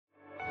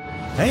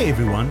Hey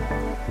everyone,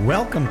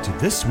 welcome to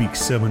this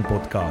week's sermon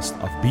podcast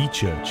of B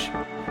Church.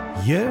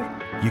 Here,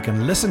 you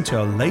can listen to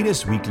our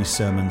latest weekly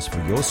sermons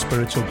for your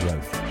spiritual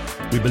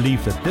growth. We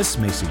believe that this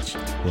message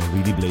will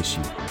really bless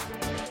you.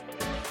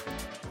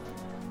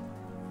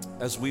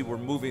 As we were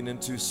moving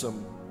into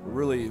some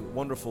really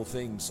wonderful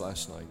things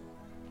last night,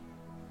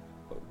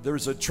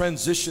 there's a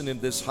transition in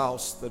this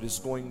house that is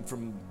going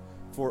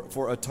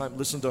for a time,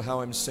 listen to how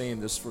I'm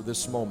saying this for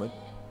this moment,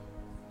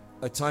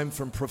 a time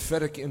from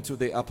prophetic into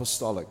the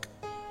apostolic.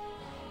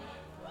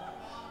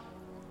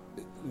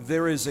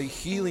 There is a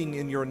healing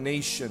in your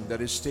nation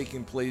that is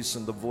taking place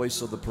in the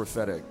voice of the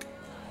prophetic.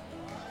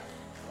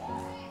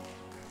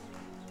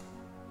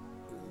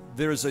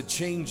 There is a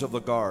change of the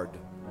guard.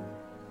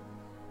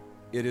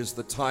 It is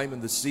the time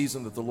and the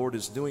season that the Lord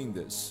is doing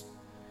this.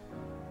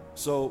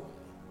 So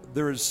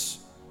there's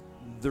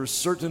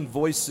certain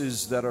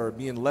voices that are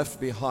being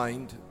left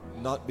behind,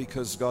 not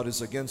because God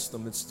is against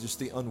them, it's just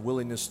the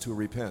unwillingness to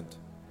repent.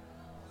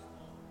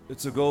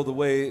 It's to go the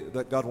way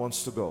that God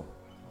wants to go.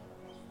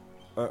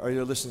 Are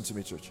you listening to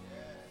me, church?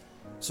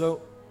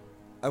 So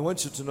I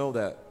want you to know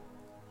that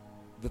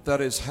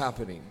is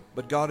happening.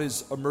 But God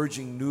is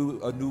emerging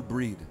a new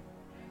breed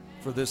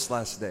for this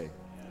last day.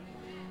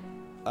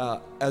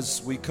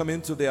 As we come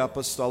into the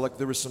apostolic,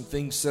 there were some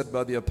things said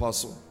by the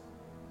apostle.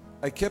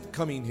 I kept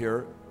coming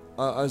here.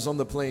 I was on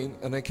the plane,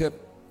 and I kept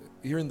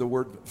hearing the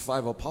word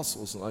 5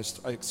 apostles, and I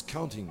was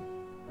counting.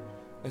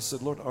 I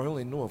said, Lord, I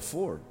only know of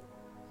 4.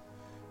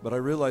 But I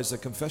realized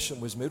that confession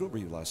was made over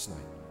you last night.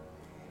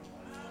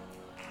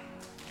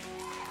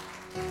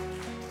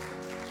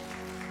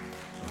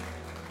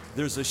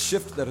 There's a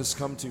shift that has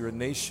come to your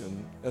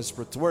nation, as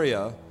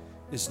Pretoria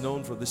is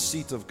known for the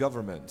seat of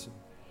government.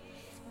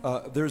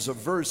 There's a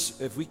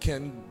verse, if we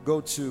can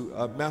go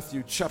to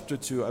Matthew chapter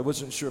 2. I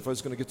wasn't sure if I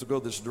was going to get to go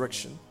this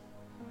direction.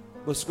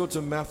 Let's go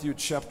to Matthew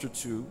chapter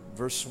 2,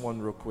 verse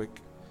 1 real quick.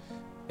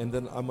 And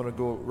then I'm going to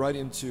go right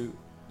into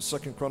 2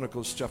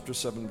 Chronicles chapter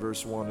 7,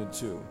 verse 1 and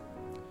 2.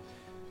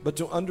 But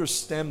to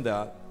understand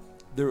that,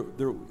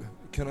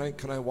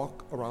 can I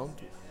walk around?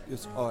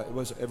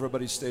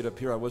 Everybody stayed up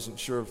here. I wasn't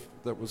sure if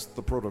that was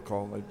the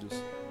protocol.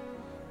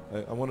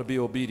 I want to be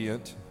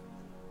obedient.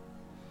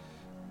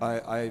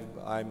 I'm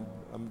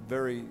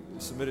very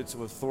submitted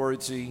to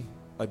authority.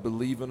 I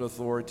believe in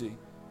authority.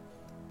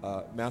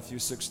 Matthew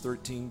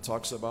 6:13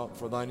 talks about,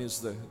 for thine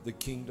is the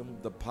kingdom,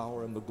 the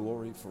power, and the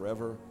glory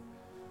forever.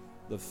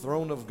 The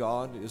throne of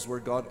God is where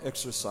God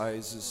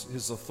exercises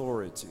his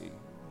authority.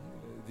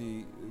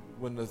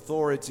 When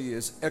authority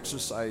is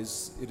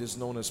exercised, it is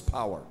known as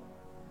power.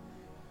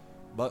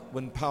 But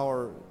when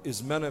power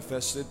is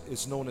manifested,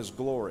 it's known as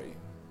glory.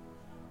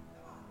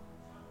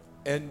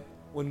 And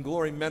when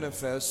glory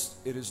manifests,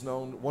 it is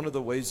known, one of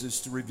the ways is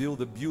to reveal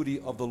the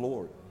beauty of the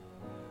Lord.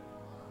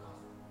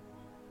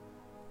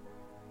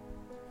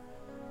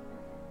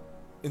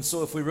 And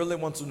so if we really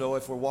want to know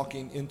if we're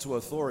walking into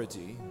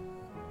authority,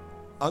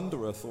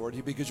 under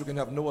authority, because you can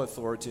have no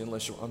authority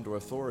unless you're under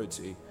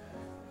authority,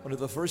 one of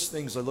the first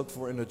things I look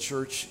for in a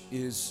church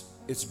is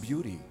its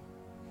beauty.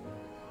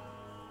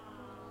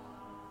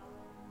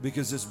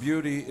 Because its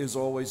beauty is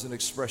always an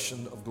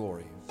expression of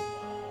glory.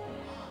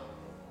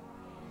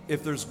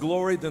 If there's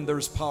glory, then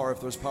there's power.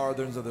 If there's power,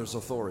 then there's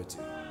authority.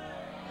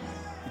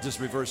 You just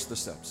reverse the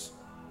steps.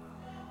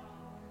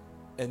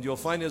 And you'll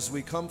find as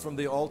we come from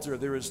the altar,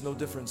 there is no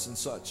difference in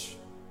such.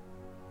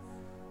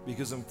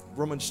 Because in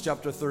Romans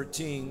chapter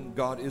 13,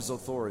 God is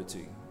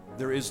authority.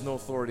 There is no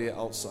authority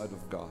outside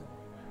of God.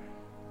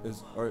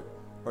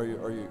 Were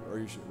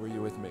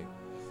you with me?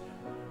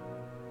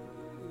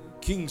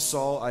 King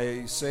Saul,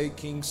 I say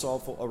King Saul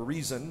for a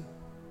reason,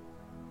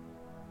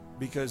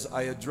 because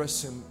I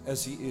address him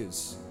as he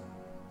is,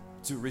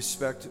 to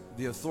respect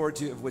the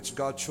authority of which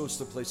God chose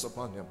to place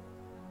upon him.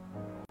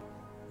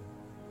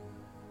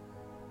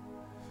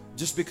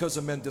 Just because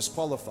a man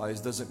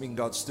disqualifies doesn't mean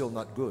God's still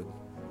not good.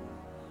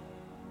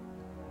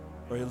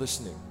 Are you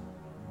listening?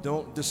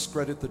 Don't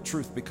discredit the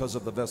truth because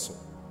of the vessel.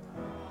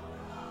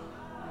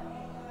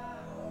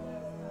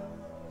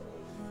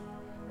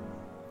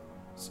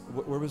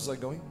 Where was I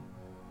going?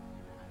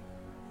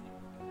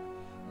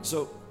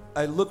 So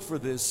I look for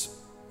this.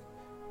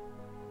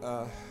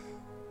 I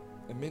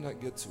may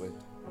not get to it.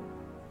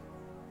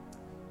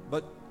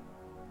 But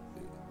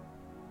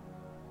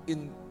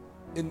in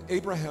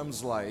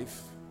Abraham's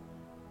life,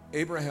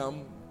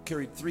 Abraham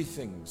carried 3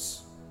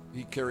 things.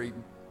 He carried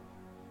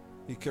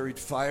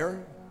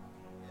fire,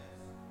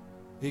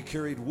 he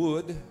carried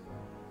wood,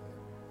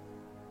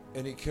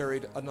 and he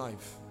carried a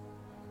knife.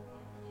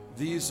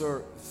 These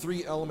are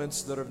 3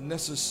 elements that are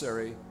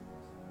necessary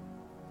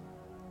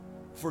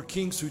for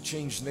kings who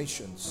change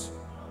nations.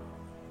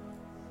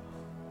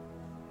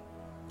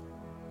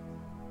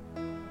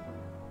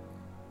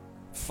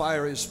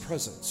 Fire is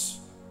presence.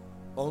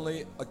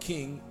 Only a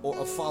king or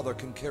a father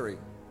can carry.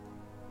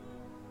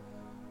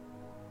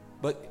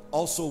 But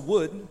also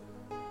wood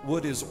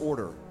is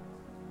order.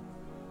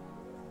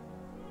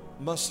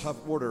 Must have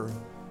order.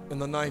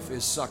 And the knife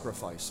is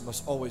sacrifice.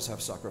 Must always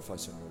have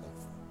sacrifice in your life.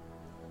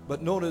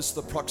 But notice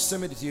the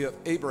proximity of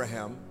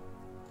Abraham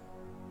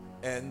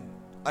and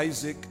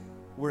Isaac,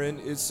 wherein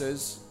it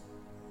says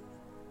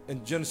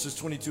in Genesis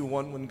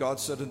 22:1, when God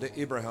said unto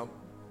Abraham,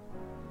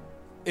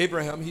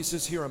 Abraham, he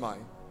says, here am I.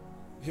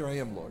 Here I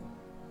am, Lord.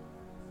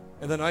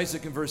 And then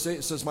Isaac in verse 8,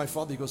 it says, my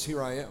father. He goes,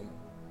 here I am.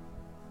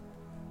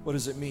 What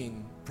does it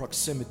mean?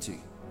 Proximity.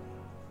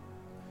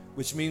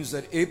 Which means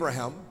that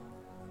Abraham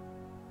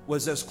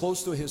was as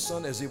close to his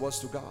son as he was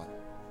to God.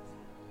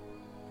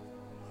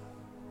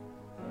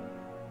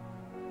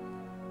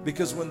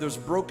 Because when there's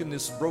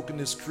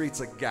brokenness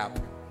creates a gap.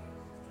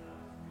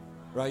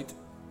 Right?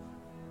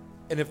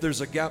 And if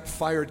there's a gap,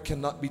 fire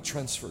cannot be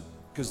transferred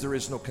because there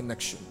is no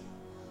connection.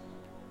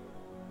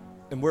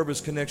 And wherever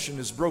his connection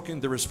is broken,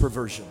 there is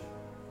perversion.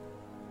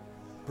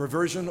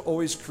 Perversion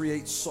always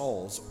creates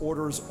Sauls.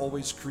 Orders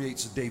always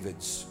creates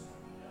Davids.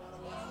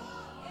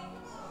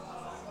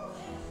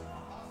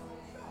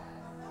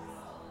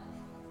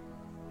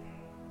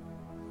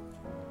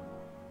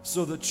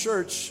 So the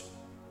church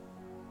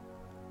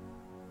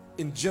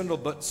in general,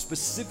 but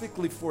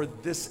specifically for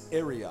this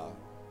area,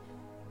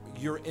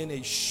 you're in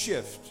a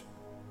shift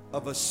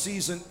of a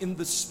season in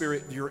the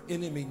spirit. Your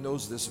enemy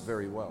knows this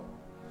very well.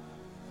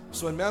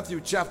 So in Matthew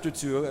chapter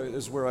 2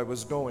 is where I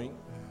was going.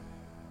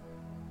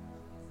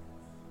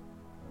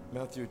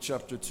 Matthew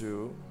chapter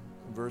 2,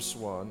 verse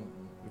 1.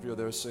 If you're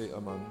there, say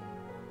amen.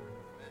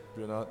 If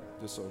you're not,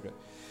 it's okay.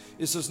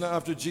 It says, now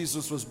after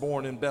Jesus was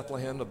born in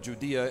Bethlehem of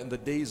Judea in the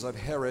days of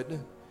Herod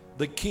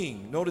the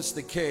king. Notice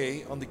the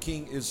K on the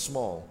king is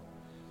small.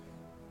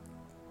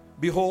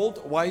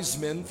 Behold, wise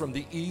men from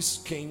the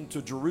east came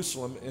to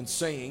Jerusalem and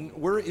saying,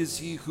 where is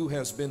he who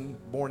has been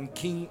born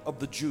King of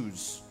the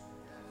Jews?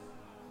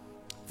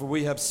 For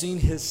we have seen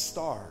his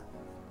star.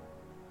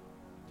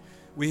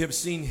 We have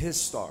seen his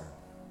star.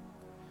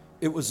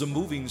 It was a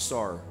moving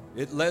star.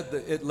 It led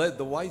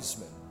the wise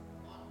men,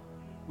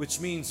 which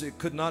means it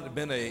could not have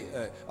been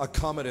a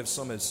comet, if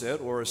some had said,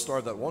 or a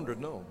star that wandered.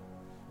 No,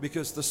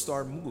 because the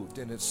star moved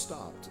and it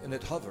stopped and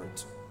it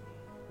hovered.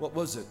 What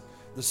was it?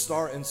 The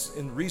star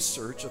in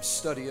research of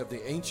study of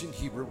the ancient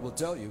Hebrew will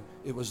tell you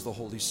it was the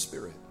Holy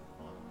Spirit.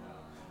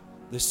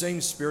 The same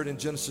Spirit in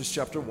Genesis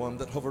chapter 1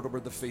 that hovered over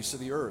the face of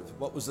the earth.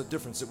 What was the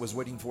difference? It was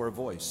waiting for a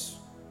voice.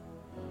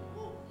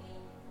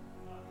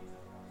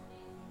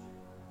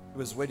 It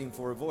was waiting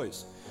for a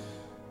voice.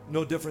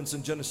 No difference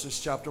in Genesis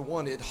chapter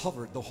 1. It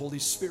hovered, the Holy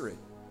Spirit.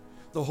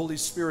 The Holy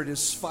Spirit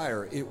is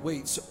fire. It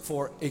waits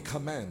for a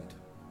command.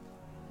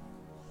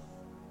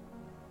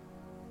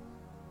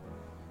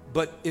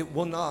 But it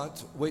will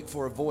not wait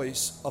for a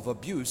voice of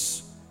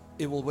abuse.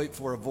 It will wait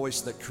for a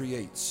voice that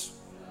creates.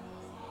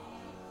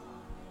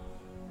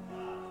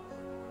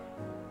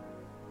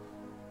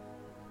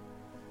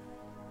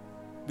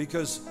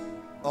 Because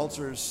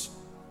altars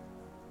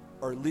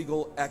are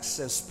legal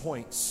access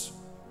points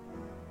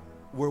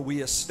where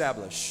we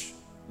establish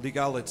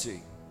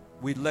legality.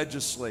 We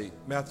legislate.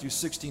 Matthew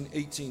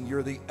 16:18,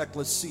 you're the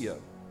ecclesia.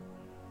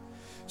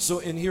 So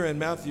in here in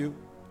Matthew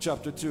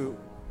chapter 2,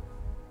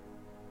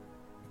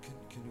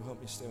 can you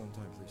help me stay on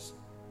time, please?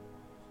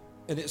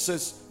 And it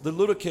says, the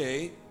little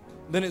K,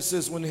 then it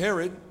says, when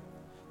Herod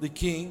the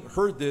king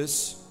heard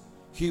this,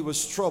 he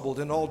was troubled,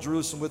 and all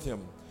Jerusalem with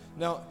him.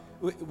 Now,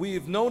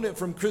 we've known it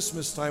from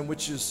Christmas time,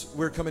 which is,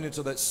 we're coming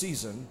into that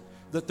season,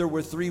 that there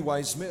were three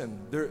wise men.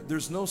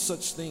 There's no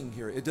such thing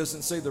here. It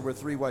doesn't say there were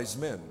three wise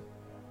men.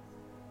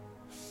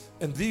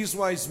 And these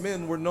wise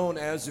men were known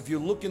as, if you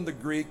look in the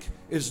Greek,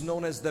 is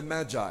known as the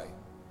Magi.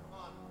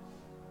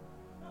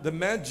 The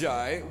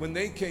Magi, when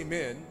they came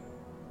in,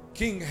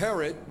 King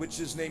Herod, which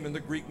his name in the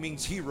Greek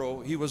means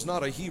hero, he was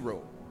not a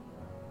hero.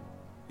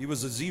 He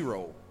was a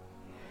zero.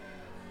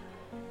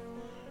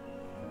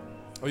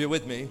 Are you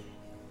with me?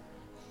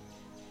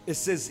 It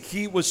says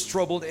he was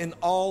troubled and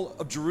all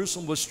of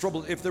Jerusalem was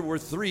troubled. If there were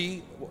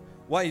three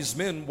wise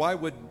men, why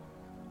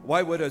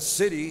would a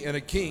city and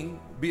a king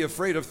be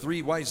afraid of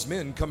three wise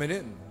men coming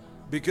in?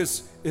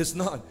 Because it's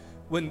not.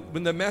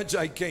 When the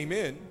Magi came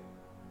in,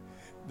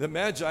 the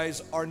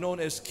Magi's are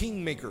known as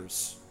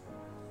kingmakers.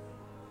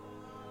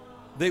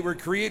 They were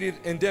created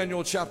in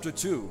Daniel chapter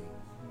 2.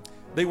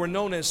 They were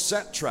known as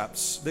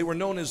satraps. They were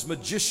known as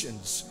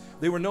magicians.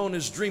 They were known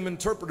as dream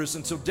interpreters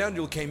until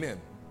Daniel came in.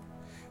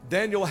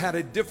 Daniel had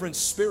a different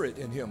spirit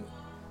in him.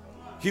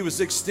 He was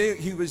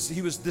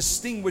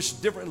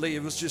distinguished differently.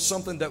 It was just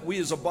something that we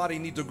as a body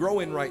need to grow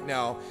in right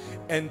now.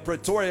 And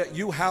Pretoria,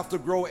 you have to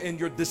grow in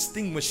your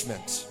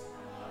distinguishment.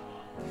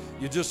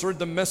 You just heard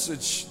the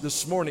message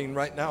this morning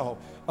right now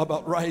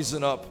about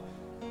rising up.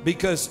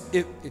 Because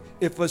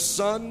if a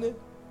son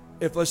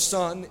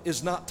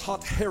is not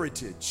taught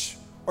heritage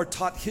or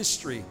taught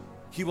history,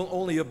 he will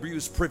only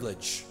abuse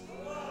privilege.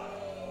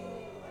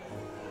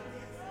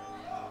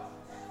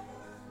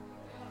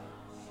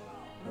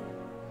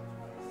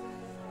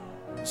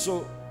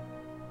 So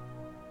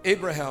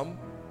Abraham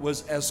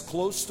was as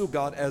close to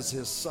God as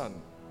his son.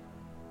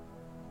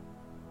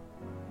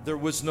 There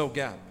was no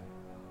gap.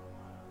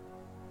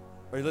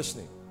 Are you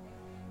listening?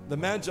 The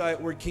Magi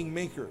were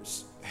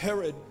kingmakers.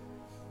 Herod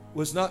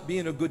was not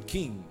being a good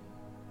king.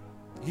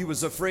 he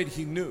was afraid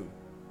he knew.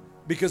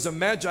 Because a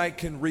magi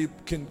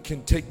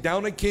can take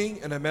down a king,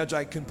 and a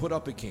magi can put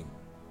up a king.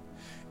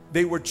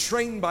 They were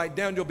trained by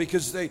Daniel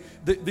because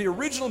the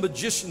original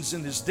magicians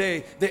in this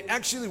day, they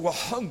actually were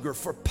hunger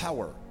for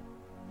power.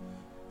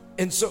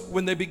 And so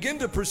when they begin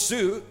to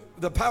pursue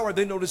the power,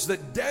 they noticed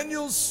that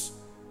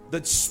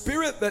the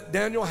spirit that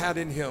Daniel had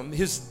in him,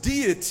 his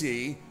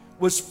deity,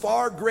 was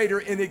far greater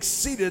and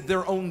exceeded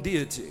their own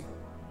deity.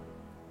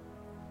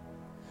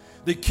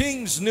 The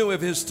kings knew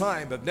of his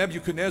time, of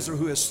Nebuchadnezzar,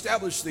 who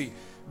established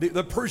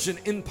the Persian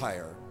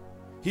Empire.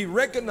 He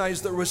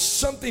recognized there was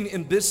something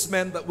in this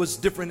man that was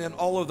different than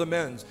all of the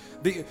men.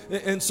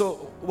 And so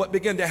what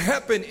began to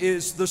happen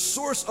is the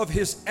source of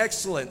his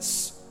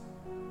excellence,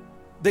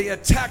 they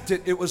attacked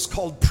it. It was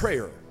called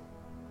prayer.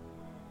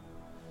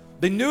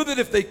 They knew that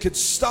if they could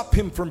stop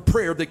him from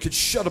prayer, they could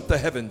shut up the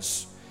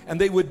heavens, and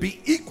they would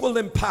be equal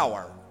in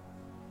power.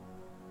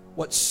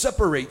 What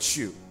separates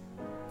you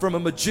from a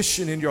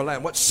magician in your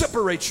land? What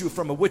separates you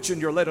from a witch in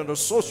your land and a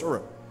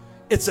sorcerer?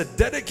 It's a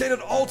dedicated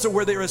altar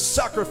where there is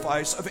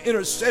sacrifice of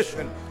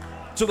intercession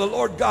to the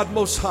Lord God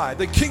Most High,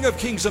 the King of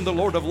Kings and the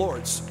Lord of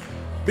Lords.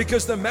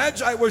 Because the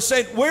Magi were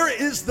saying, where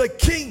is the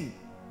king?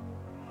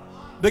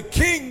 The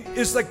king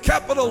is the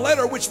capital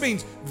letter, which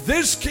means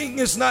this king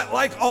is not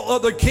like all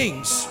other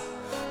kings.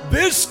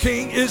 This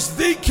king is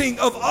the king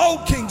of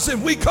all kings,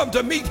 and we come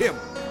to meet him.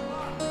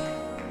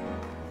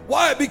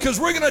 Why? Because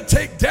we're going to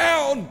take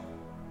down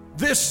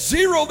this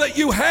zero that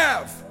you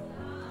have,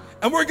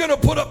 and we're going to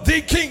put up the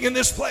king in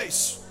this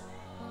place.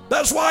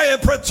 That's why in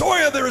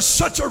Pretoria there is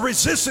such a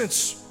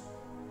resistance.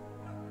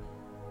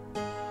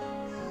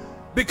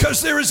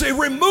 Because there is a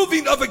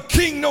removing of a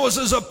king known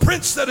as a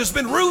prince that has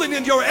been ruling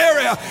in your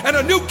area, and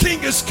a new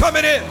king is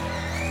coming in.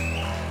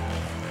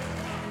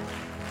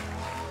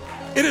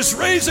 It is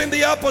raising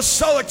the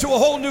apostolic to a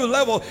whole new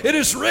level. It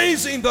is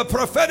raising the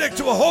prophetic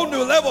to a whole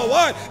new level.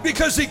 Why?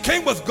 Because he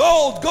came with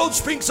gold. Gold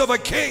speaks of a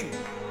king.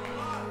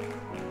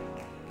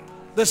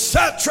 The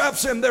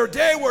satraps in their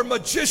day were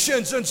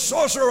magicians and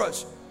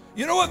sorcerers.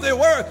 You know what they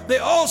were? They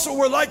also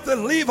were like the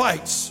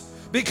Levites,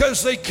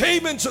 because they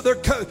came into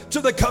to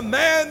the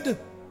command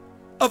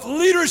of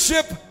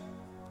leadership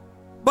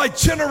by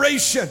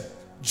generation,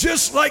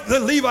 just like the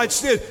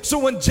Levites did. So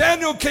when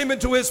Daniel came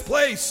into his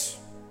place,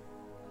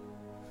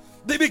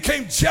 they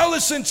became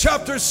jealous in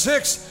chapter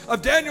 6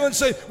 of Daniel and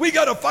said, we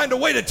got to find a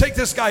way to take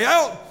this guy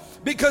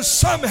out, because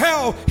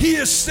somehow he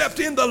has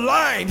stepped in the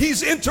line.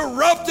 He's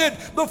interrupted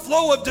the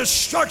flow of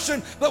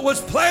destruction that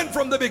was planned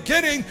from the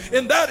beginning,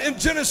 in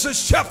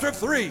Genesis chapter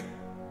 3.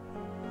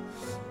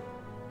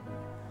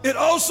 It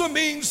also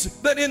means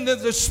that in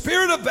the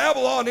spirit of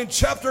Babylon in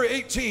chapter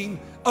 18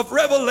 of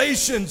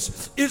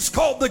Revelations is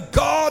called the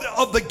God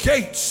of the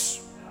gates.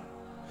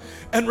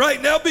 And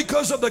right now,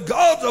 because of the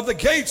God of the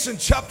gates in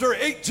chapter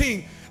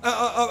 18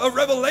 of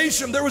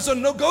Revelation, there was a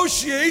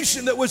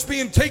negotiation that was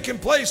being taken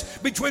place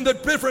between the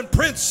different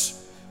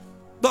prince,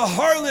 the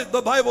harlot,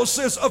 the Bible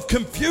says, of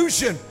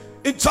confusion,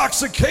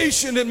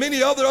 intoxication, and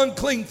many other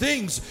unclean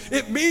things.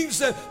 It means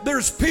that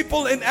there's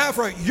people in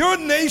Africa. Your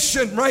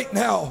nation right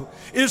now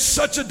is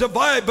such a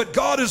divide, but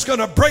God is going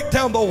to break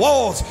down the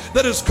walls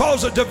that has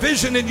caused a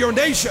division in your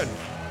nation.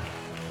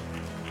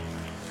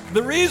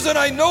 The reason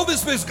I know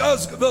this is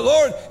because the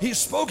Lord, He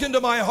spoke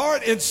into my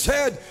heart and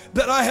said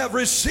that I have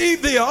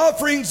received the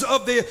offerings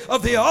of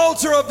the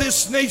altar of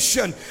this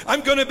nation.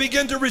 I'm going to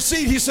begin to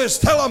receive. He says,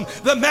 tell them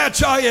the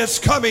Magi is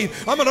coming.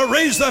 I'm going to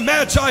raise the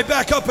Magi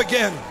back up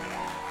again.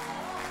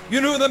 You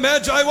know who the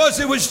Magi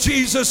was? It was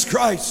Jesus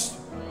Christ.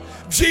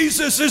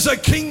 Jesus is a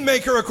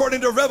kingmaker,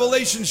 according to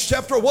Revelation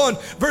chapter 1,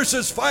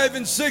 verses 5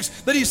 and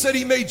 6, that He said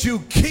He made you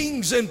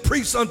kings and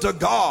priests unto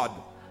God.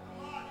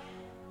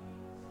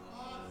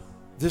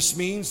 This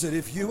means that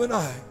if you and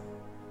I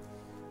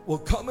will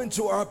come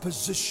into our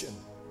position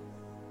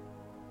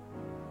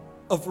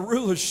of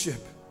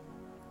rulership,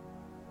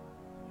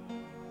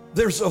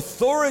 there's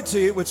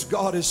authority which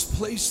God has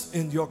placed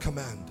in your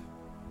command.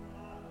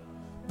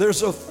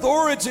 There's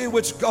authority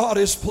which God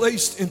has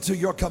placed into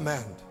your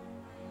command.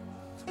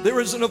 There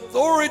is an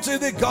authority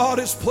that God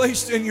has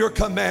placed in your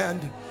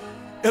command.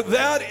 And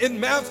that in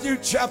Matthew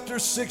chapter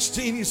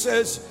 16, He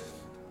says,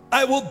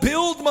 I will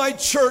build my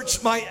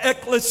church, my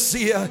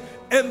ecclesia,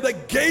 and the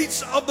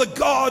gates of the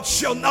gods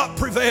shall not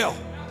prevail.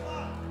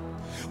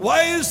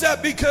 Why is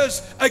that?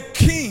 Because a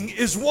king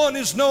is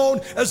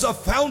known as a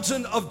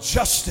fountain of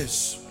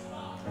justice.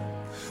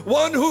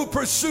 One who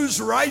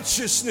pursues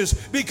righteousness,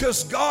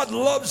 because God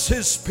loves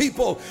His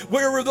people.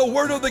 Wherever the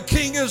word of the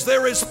king is,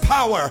 there is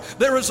power,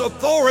 there is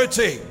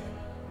authority.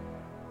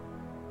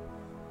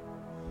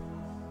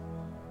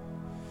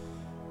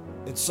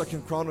 In 2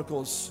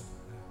 Chronicles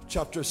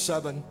chapter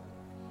 7,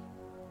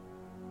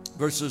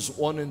 verses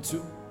 1 and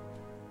 2,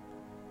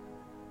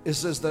 it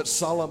says that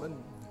Solomon,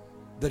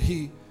 that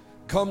he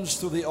comes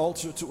to the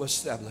altar to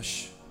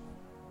establish.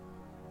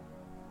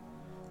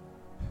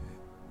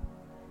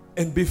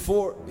 And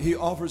before he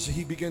offers,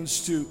 he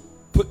begins to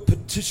put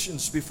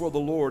petitions before the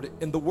Lord.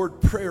 And the word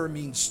prayer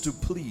means to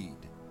plead.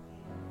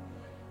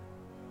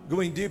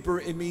 Going deeper,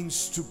 it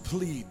means to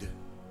plead.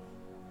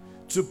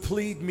 To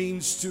plead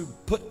means to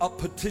put a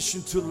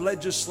petition to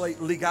legislate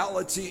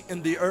legality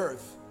in the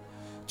earth.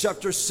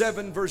 Chapter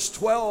 7 verse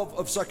 12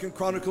 of 2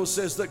 Chronicles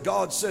says that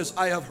God says,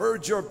 I have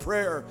heard your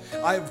prayer.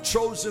 I have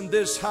chosen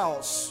this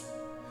house.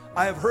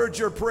 I have heard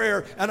your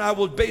prayer, and I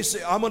will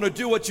I'm going to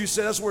do what you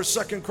said. That's where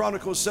 2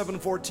 Chronicles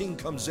 7:14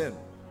 comes in.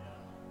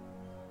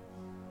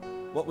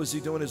 What was he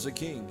doing as a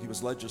king? He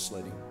was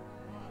legislating.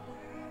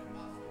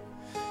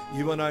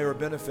 You and I are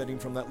benefiting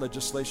from that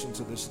legislation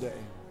to this day.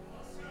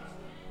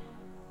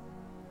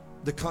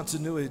 The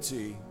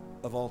continuity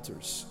of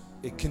altars.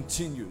 It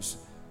continues.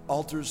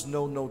 Altars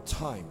know no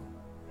time.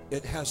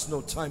 It has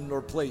no time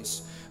nor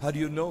place. How do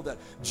you know that?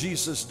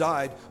 Jesus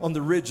died on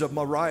the ridge of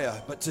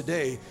Moriah, but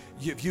today,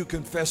 if you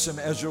confess him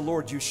as your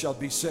Lord, you shall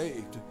be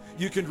saved.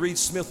 You can read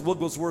Smith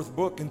Wigglesworth's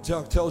book and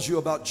tells you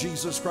about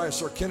Jesus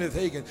Christ, or Kenneth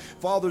Hagin,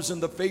 fathers in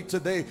the faith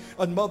today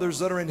and mothers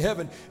that are in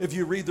heaven. If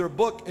you read their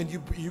book and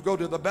you go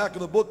to the back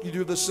of the book, you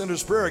do the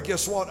sinner's prayer,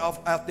 guess what?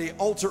 At the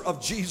altar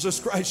of Jesus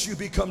Christ, you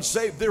become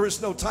saved. There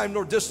is no time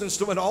nor distance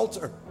to an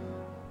altar.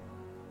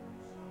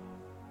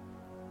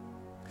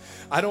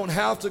 I don't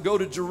have to go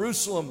to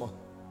Jerusalem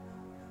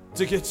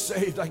to get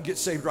saved. I can get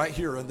saved right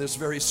here in this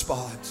very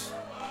spot.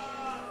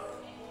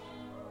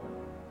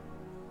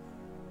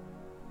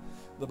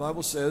 The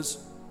Bible says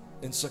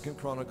in 2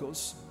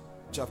 Chronicles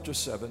chapter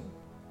 7,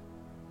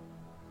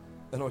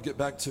 and I'll get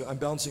back to, I'm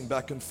bouncing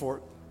back and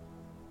forth.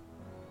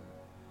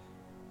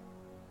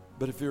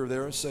 But if you're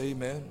there, say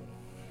amen.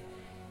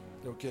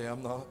 Okay,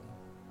 I'm not.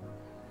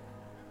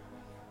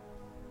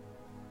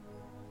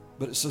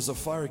 But it says a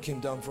fire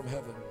came down from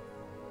heaven.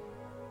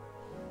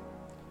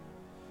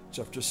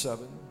 Chapter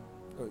 7,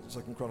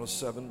 2 Chronicles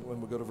 7,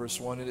 when we go to verse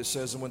 1, and it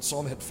says, and when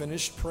Solomon had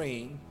finished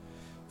praying,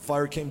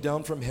 fire came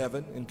down from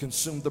heaven and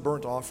consumed the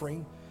burnt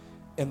offering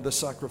and the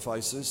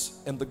sacrifices,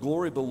 and the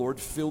glory of the Lord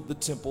filled the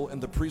temple,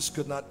 and the priests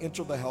could not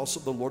enter the house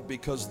of the Lord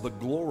because the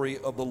glory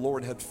of the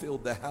Lord had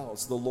filled the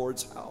house, the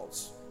Lord's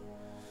house.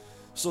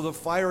 So the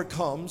fire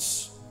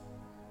comes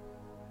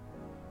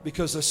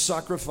because a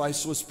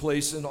sacrifice was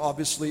placed, and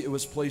obviously it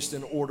was placed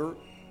in order,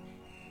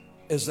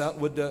 as that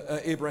would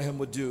Abraham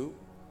would do.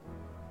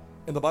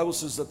 And the Bible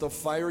says that the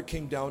fire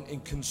came down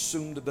and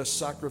consumed the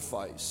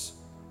sacrifice.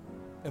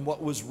 And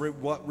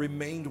what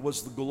remained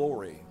was the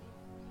glory.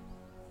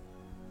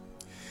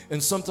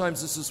 And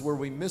sometimes this is where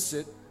we miss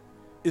it,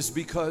 is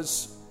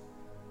because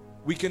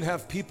we can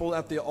have people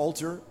at the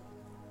altar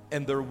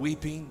and they're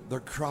weeping, they're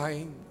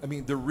crying. I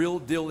mean, the real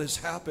deal is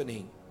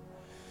happening.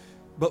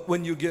 But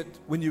when you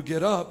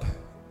get up,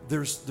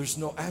 there's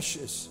no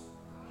ashes.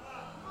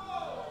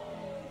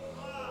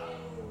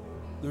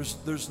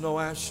 There's no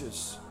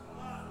ashes.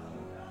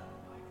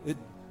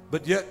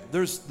 But yet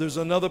there's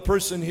another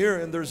person here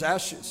and there's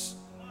ashes.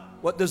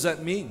 What does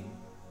that mean?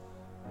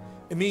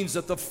 It means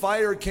that the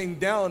fire came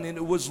down and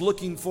it was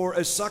looking for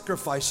a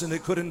sacrifice and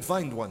it couldn't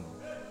find one.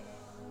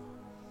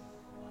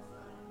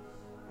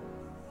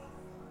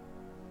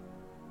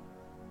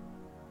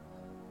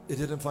 It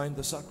didn't find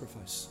the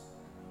sacrifice.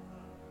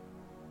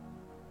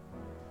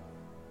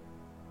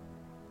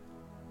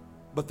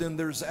 But then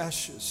there's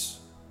ashes.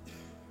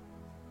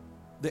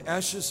 The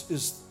ashes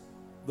is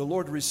the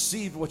Lord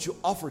received what you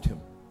offered him.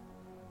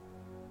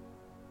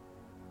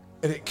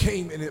 And it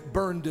came and it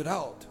burned it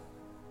out.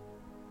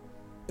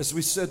 As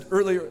we said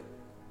earlier,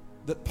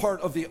 that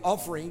part of the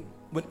offering,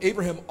 when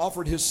Abraham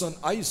offered his son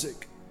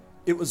Isaac,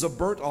 it was a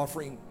burnt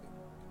offering.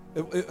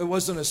 It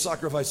wasn't a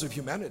sacrifice of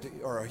humanity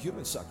or a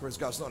human sacrifice.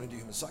 God's not into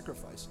human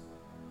sacrifice.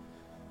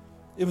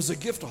 It was a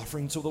gift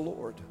offering to the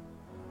Lord.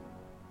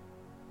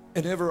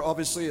 And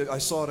obviously, I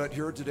saw it out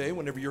here today,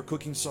 whenever you're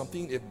cooking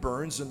something, it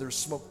burns and there's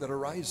smoke that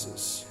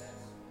arises.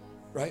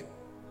 Right?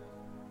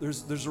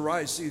 There's a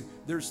rise. See,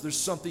 there's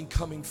something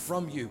coming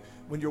from you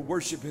when you're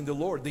worshiping the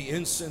Lord, the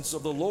incense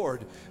of the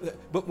Lord.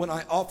 But when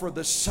I offer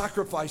the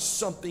sacrifice,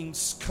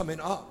 something's coming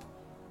up.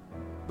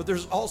 But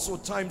there's also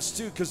times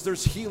too, because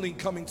there's healing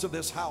coming to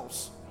this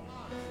house.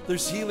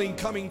 There's healing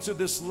coming to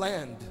this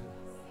land.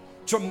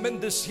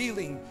 Tremendous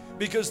healing,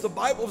 because the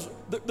Bible,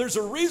 there's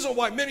a reason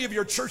why many of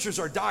your churches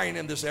are dying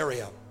in this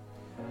area.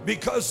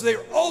 Because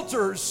their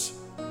altars,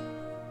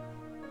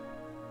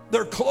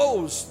 they're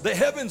closed. The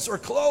heavens are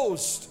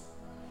closed.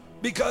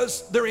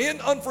 Because they're in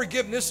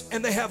unforgiveness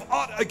and they have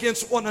aught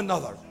against one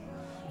another.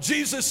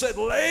 Jesus said,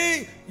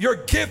 lay your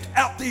gift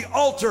at the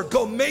altar.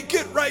 Go make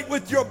it right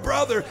with your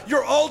brother.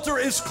 Your altar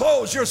is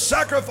closed. Your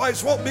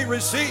sacrifice won't be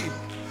received.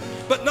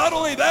 But not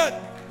only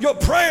that, your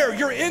prayer,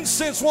 your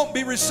incense won't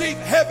be received.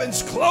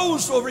 Heaven's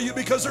closed over you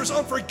because there's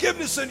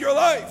unforgiveness in your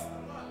life.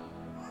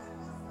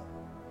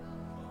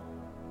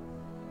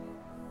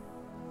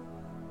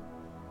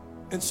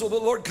 And so the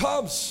Lord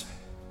comes,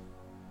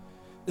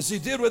 as he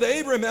did with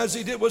Abram, as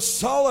he did with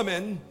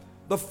Solomon.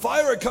 The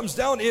fire comes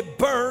down, it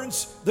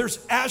burns,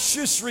 there's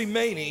ashes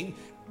remaining.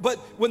 But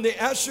when the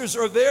ashes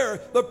are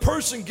there, the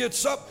person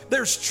gets up,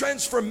 there's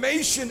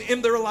transformation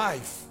in their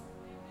life.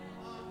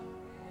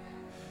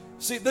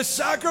 See, the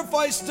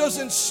sacrifice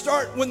doesn't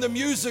start when the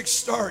music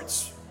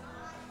starts.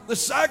 The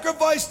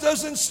sacrifice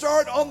doesn't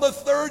start on the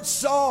third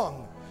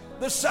song.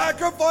 The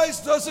sacrifice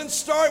doesn't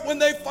start when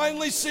they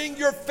finally sing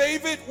your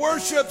favorite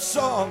worship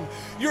song.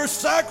 Your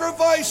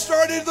sacrifice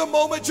started the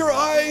moment your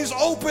eyes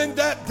opened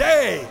that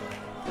day.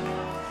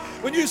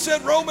 When you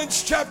said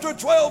Romans chapter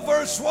 12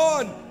 verse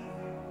 1,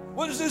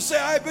 what does it say?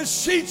 I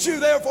beseech you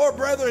therefore,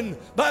 brethren,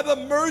 by the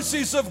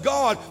mercies of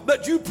God,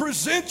 that you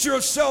present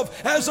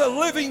yourself as a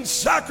living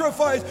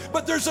sacrifice.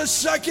 But there's a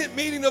second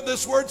meaning of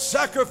this word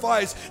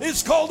sacrifice.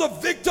 It's called a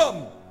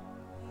victim.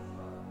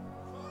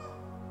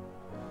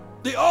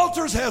 The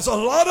altar has a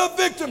lot of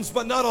victims,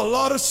 but not a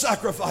lot of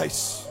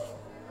sacrifice.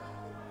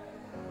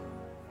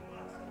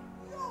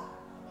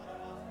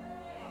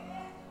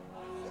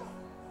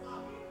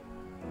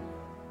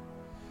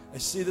 I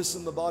see this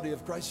in the body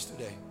of Christ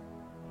today.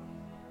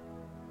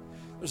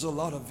 There's a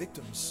lot of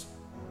victims.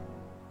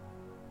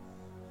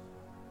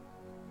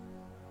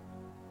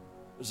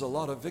 There's a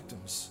lot of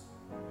victims.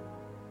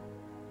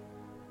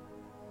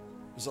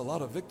 There's a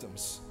lot of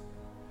victims.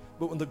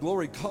 But when the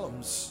glory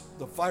comes,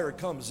 the fire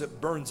comes, it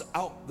burns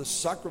out the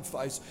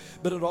sacrifice,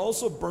 but it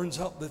also burns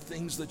out the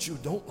things that you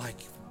don't like.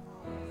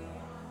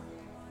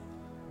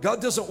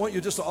 God doesn't want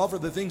you just to offer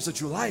the things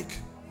that you like.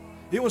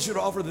 He wants you to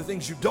offer the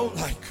things you don't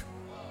like.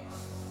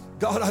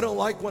 God, I don't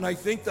like when I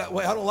think that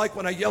way. I don't like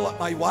when I yell at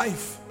my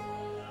wife,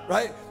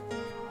 right?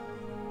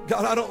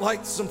 God, I don't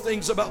like some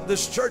things about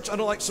this church. I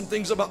don't like some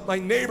things about my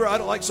neighbor. I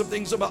don't like some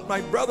things about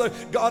my brother.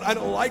 God, I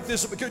don't like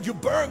this. Could you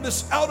burn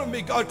this out of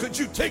me? God, could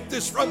you take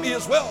this from me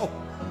as well?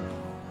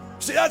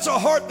 See, that's a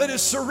heart that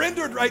is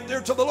surrendered right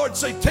there to the Lord.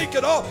 Say, take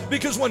it all.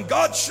 Because when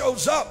God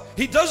shows up,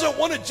 He doesn't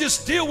want to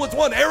just deal with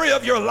one area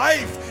of your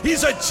life.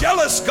 He's a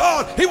jealous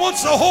God. He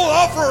wants the whole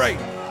offering.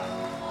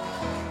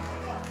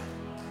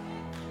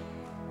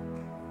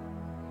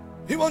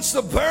 He wants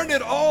to burn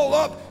it all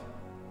up,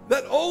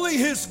 that only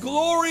His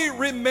glory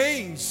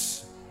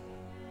remains.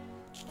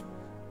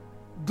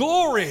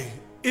 Glory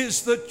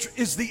is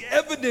the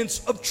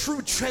evidence of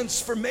true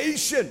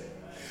transformation.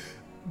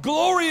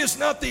 Glory is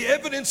not the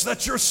evidence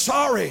that you're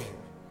sorry.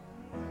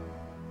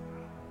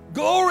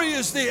 Glory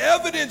is the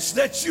evidence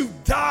that you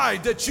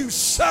died, that you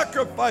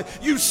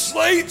sacrificed, you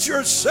slayed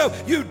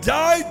yourself, you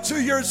died to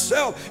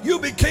yourself, you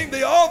became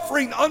the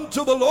offering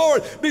unto the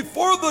Lord.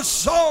 Before the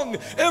song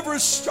ever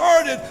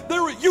started,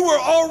 you were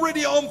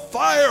already on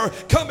fire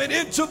coming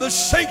into the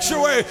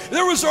sanctuary.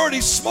 There was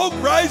already smoke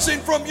rising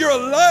from your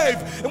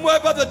life. And by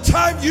the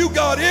time you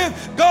got in,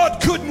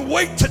 God couldn't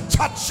wait to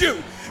touch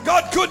you.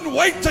 God couldn't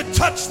wait to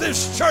touch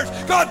this church.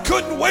 God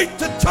couldn't wait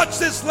to touch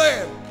this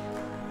land.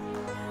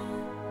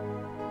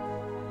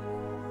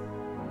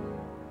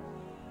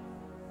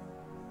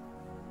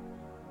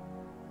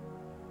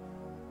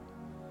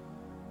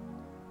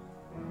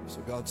 So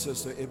God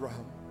says to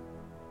Abraham,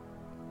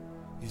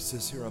 He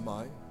says, here am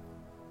I.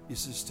 He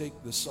says,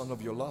 take the son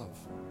of your love.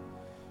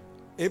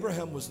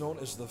 Abraham was known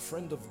as the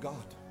friend of God.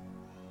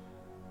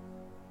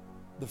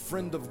 The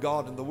friend of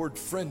God, and the word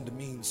friend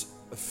means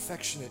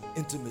affectionate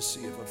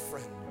intimacy of a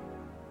friend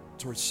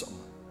towards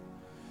someone.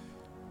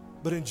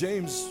 But in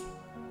James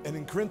and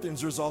in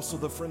Corinthians, there's also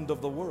the friend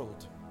of the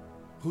world.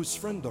 Whose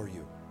friend are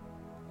you?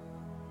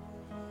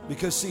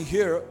 Because see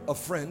here, a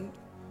friend,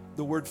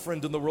 the word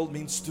friend in the world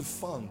means to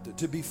fond,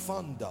 to be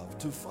fond of,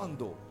 to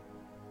fondle,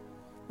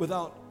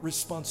 without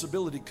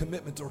responsibility,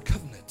 commitment, or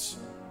covenant.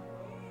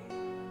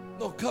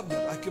 No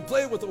covenant. I can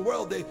play with the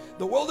world.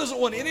 The world doesn't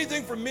want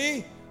anything from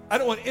me. I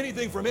don't want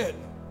anything from it.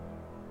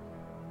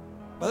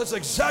 But that's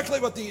exactly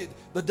what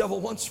the devil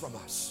wants from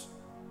us,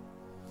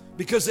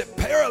 because it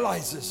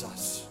paralyzes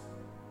us.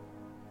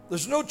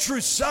 There's no true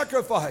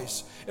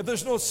sacrifice. If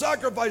there's no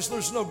sacrifice,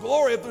 there's no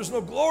glory. If there's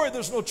no glory,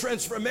 there's no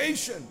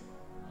transformation.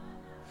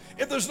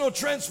 If there's no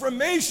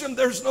transformation,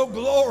 there's no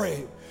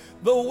glory.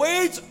 The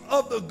weight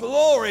of the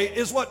glory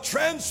is what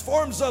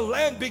transforms a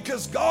land,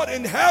 because God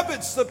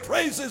inhabits the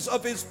praises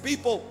of His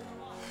people.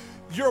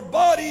 Your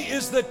body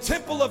is the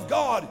temple of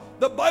God.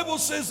 The Bible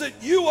says that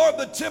you are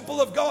the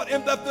temple of God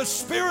and that the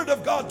Spirit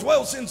of God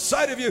dwells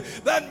inside of you.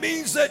 That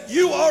means that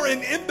you are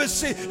an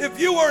embassy. If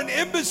you are an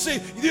embassy,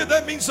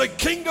 that means the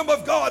kingdom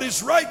of God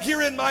is right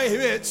here in my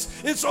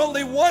midst. It's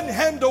only one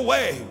hand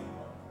away.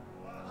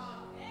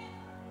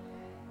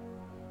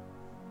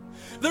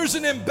 There's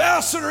an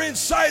ambassador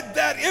inside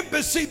that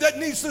embassy that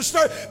needs to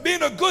start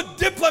being a good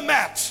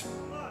diplomat.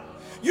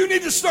 You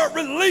need to start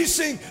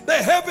releasing the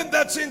heaven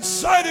that's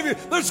inside of you.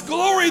 There's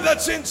glory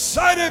that's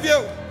inside of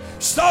you.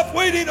 Stop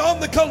waiting on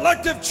the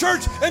collective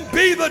church and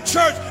be the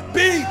church.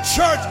 Be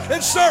church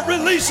and start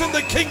releasing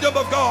the kingdom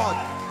of God.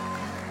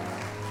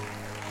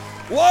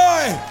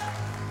 Why?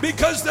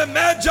 Because the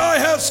Magi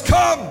has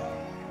come.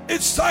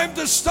 It's time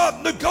to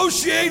stop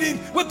negotiating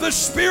with the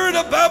spirit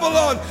of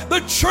Babylon. The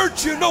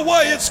church, you know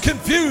why it's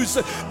confused?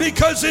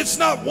 Because it's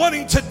not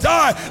wanting to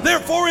die.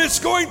 Therefore, it's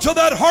going to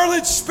that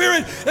harlot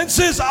spirit and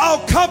says,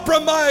 I'll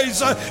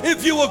compromise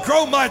if you will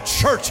grow my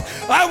church.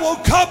 I will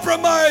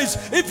compromise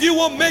if you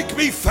will make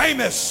me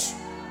famous.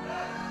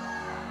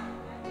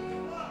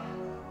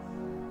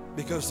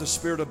 Because the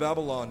spirit of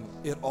Babylon,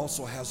 it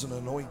also has an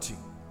anointing.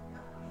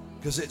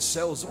 Because it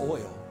sells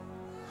oil.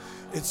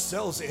 It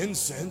sells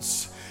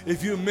incense.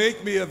 If you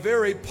make me a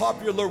very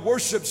popular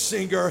worship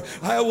singer,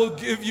 I will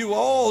give you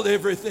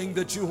everything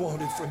that you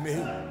wanted from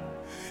me.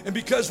 And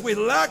because we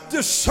lack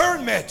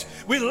discernment,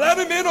 we let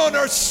them in on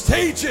our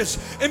stages.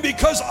 And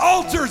because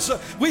altars,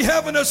 we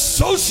have an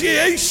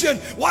association.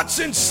 What's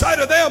inside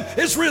of them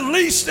is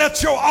released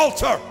at your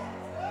altar.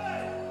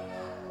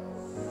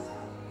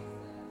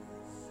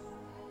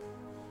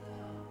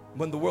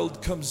 When the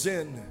world comes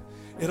in,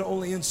 it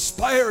only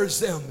inspires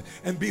them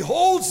and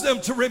beholds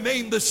them to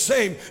remain the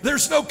same.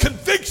 There's no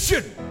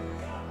conviction.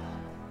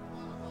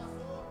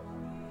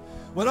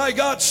 When I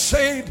got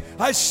saved,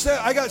 I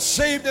got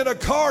saved in a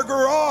car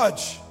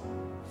garage.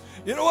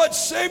 You know what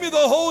saved me? The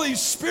Holy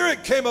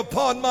Spirit came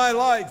upon my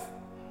life.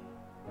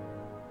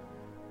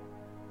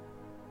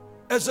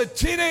 As a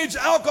teenage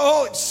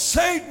alcoholic,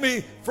 saved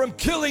me from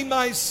killing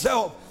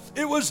myself.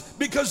 It was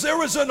because there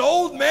was an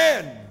old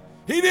man.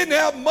 He didn't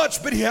have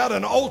much, but he had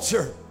an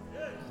altar.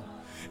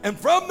 And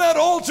from that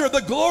altar,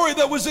 the glory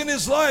that was in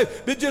his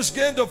life, it just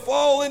began to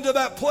fall into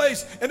that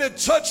place. And it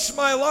touched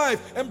my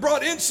life and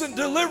brought instant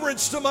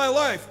deliverance to my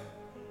life.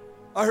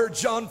 I heard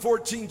John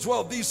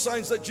 14:12, these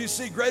signs that you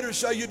see, greater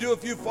shall you do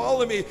if you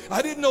follow me.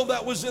 I didn't know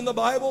that was in the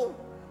Bible.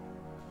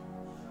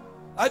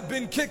 I'd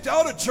been kicked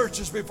out of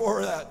churches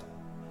before that.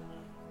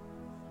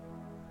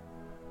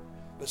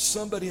 But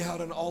somebody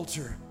had an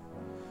altar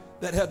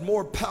that had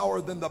more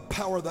power than the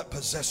power that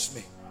possessed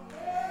me.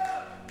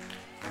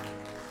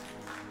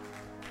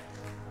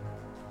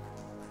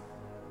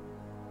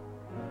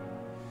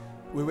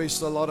 We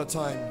waste a lot of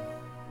time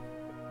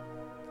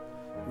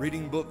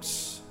reading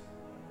books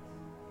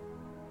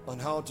on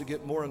how to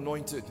get more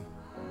anointed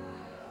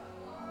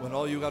when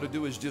all you got to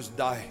do is just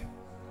die.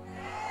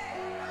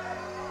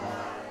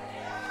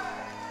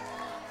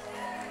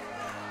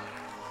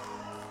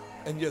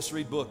 And yes,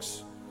 read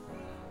books,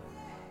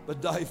 but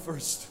die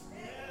first.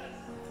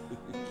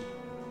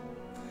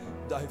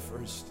 Die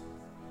first.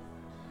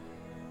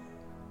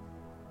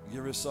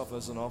 Give yourself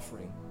as an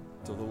offering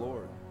to the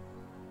Lord.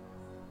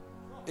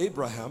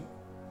 Abraham,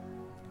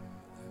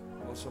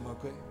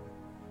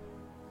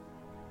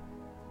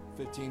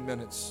 15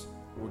 minutes,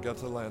 we'll get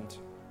to land.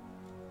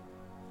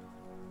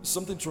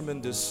 Something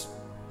tremendous.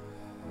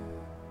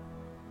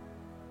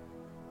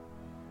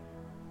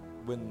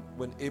 When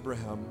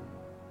Abraham,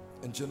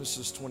 in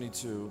Genesis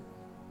 22,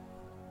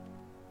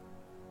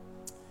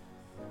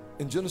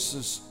 in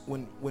Genesis,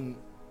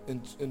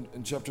 in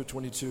chapter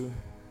 22,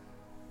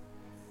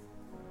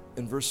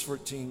 in verse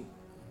 14,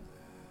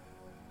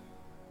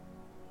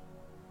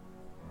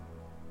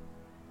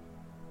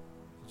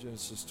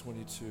 Genesis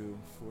 22,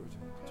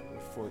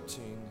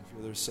 14, if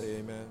you're there, say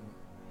amen.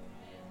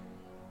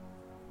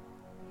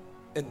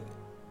 And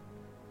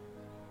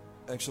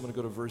actually I'm going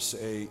to go to verse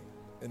 8,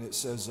 and it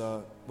says,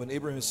 when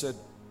Abraham said,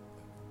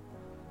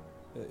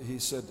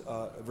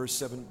 verse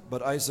 7,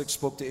 but Isaac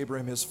spoke to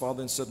Abraham his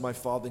father and said, my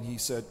father, and he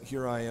said,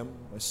 here I am,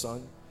 my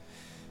son.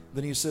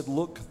 Then he said,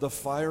 look, the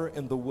fire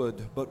and the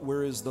wood, but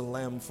where is the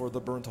lamb for the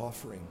burnt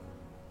offering?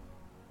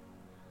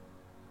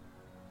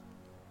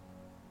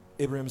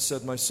 Abraham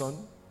said, my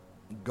son,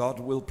 God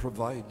will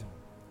provide.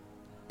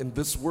 And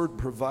this word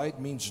provide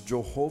means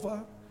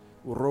Jehovah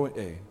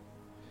Roe,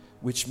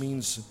 which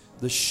means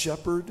the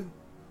shepherd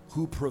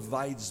who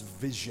provides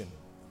vision.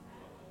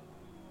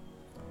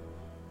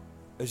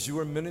 As you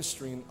are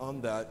ministering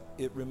on that,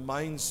 it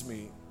reminds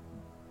me,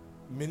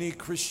 many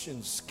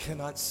Christians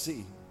cannot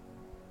see.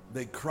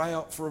 They cry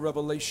out for a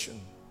revelation.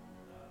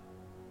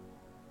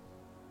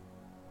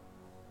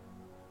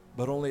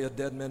 But only a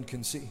dead man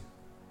can see.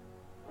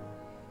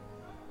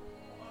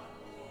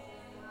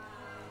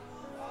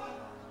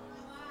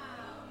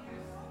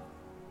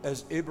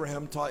 As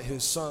Abraham taught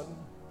his son,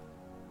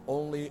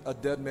 only a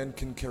dead man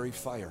can carry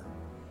fire.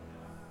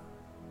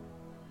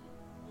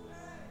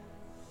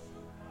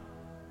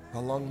 How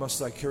long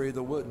must I carry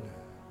the wood?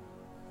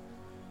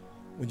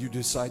 When you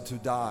decide to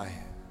die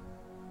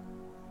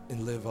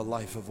and live a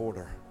life of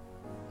order,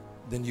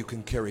 then you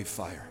can carry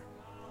fire.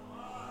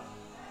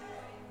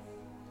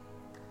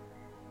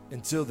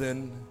 Until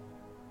then,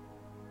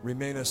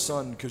 remain a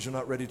son, because you're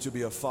not ready to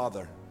be a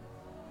father.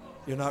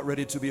 You're not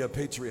ready to be a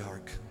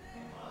patriarch.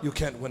 You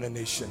can't win a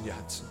nation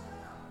yet,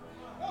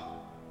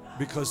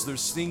 because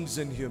there's things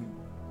in him.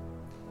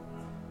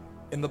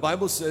 And the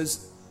Bible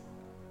says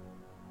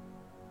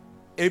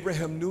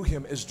Abraham knew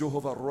him as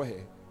Jehovah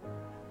Roe.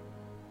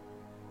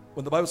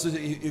 When the Bible says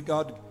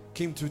God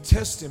came to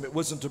test him, it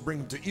wasn't to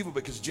bring him to evil,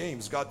 because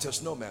James, God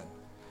tests no man.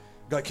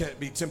 God can't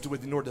be tempted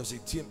with, nor does he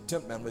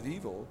tempt man with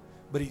evil.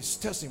 But he's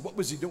testing. What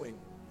was he doing?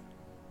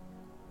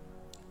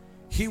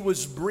 He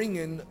was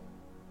bringing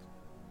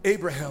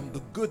Abraham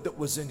the good that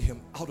was in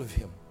him out of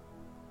him.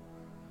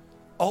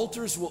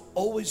 Altars will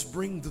always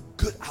bring the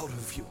good out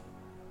of you.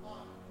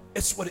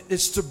 It's what it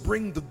is, to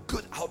bring the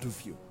good out of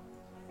you.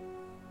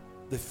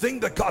 The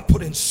thing that God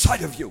put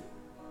inside of you.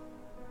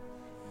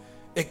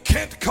 It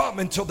can't come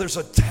until there's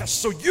a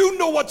test, so you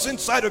know what's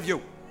inside of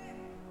you.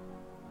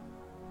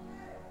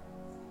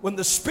 When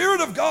the Spirit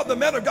of God, the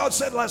man of God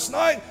said last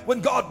night,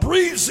 when God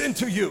breathes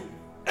into you,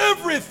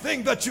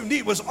 Everything that you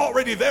need was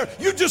already there.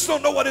 You just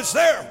don't know what is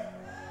there.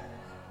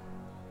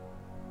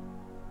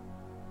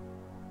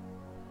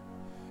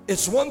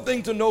 It's one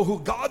thing to know who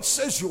God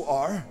says you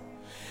are,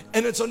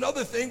 and it's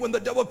another thing when the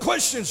devil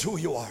questions who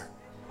you are.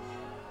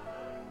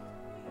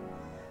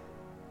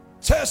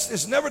 Test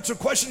is never to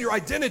question your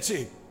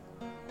identity.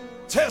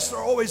 Tests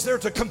are always there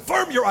to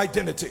confirm your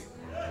identity.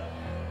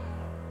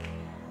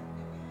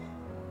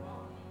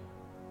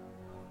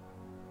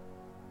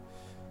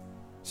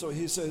 So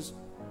he says,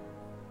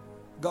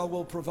 God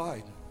will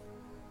provide.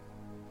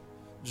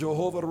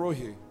 Jehovah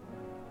Rohi,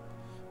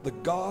 the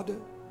God,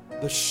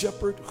 the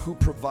shepherd who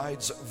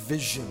provides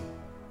vision.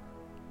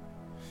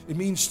 It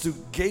means to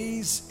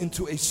gaze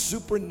into a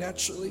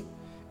supernaturally,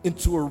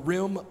 into a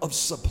realm of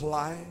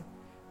supply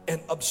and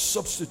of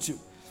substitute.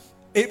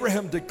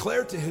 Abraham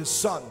declared to his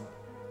son,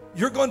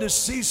 you're going to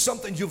see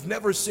something you've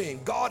never seen.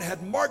 God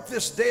had marked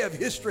this day of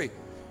history.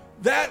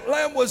 That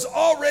lamb was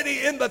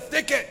already in the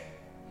thicket.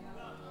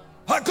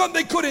 How come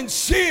they couldn't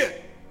see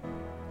it?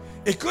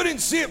 It couldn't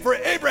see it for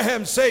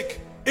Abraham's sake.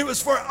 It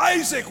was for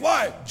Isaac.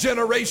 Why?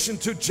 Generation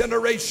to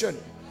generation.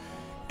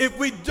 If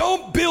we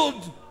don't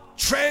build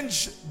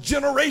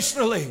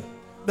transgenerationally,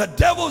 the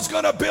devil's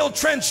going to build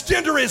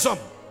transgenderism.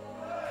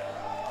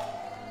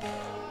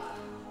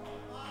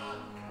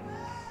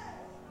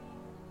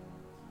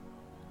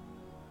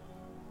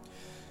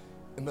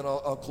 And then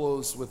I'll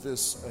close with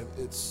this.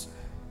 It's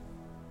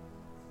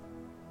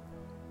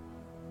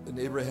in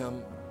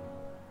Abraham,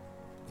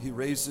 he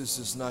raises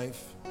his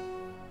knife.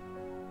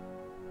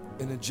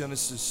 And in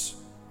Genesis,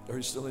 are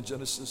you still in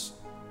Genesis?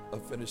 I'll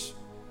finish.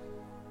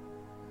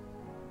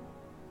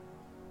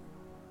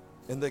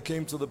 And they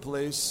came to the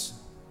place,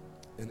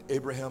 and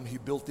Abraham, he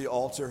built the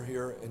altar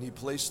here, and he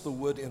placed the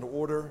wood in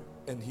order,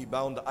 and he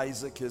bound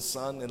Isaac his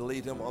son and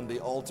laid him on the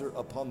altar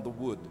upon the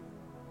wood.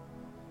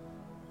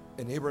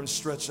 And Abraham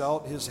stretched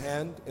out his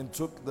hand and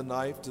took the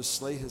knife to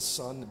slay his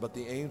son. But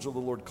the angel of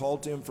the Lord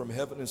called to him from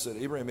heaven and said,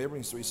 Abraham,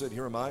 Abraham. So he said,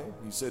 here am I.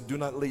 He said, do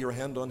not lay your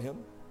hand on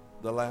him,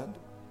 the lad,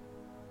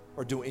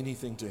 or do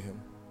anything to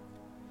him.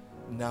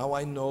 Now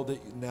I know that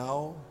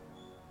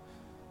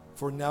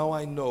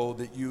I know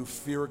that you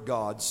fear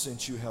God,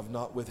 since you have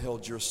not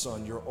withheld your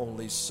son, your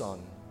only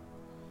son.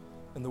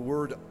 And the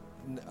word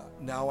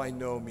now I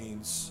know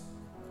means,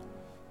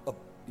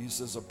 he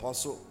says,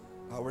 Apostle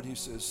Howard, he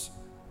says,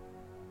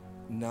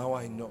 now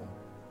I know.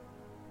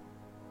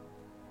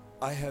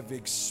 I have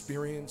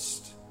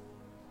experienced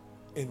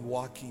in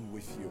walking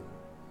with you.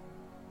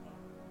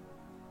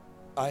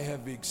 I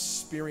have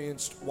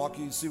experienced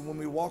walking. See, when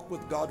we walk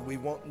with God, we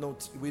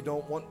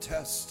don't want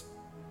tests.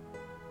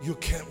 You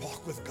can't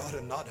walk with God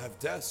and not have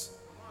tests,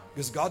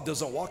 because God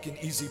doesn't walk in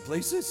easy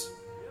places,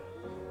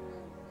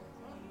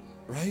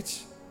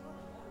 right?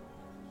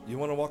 You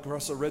want to walk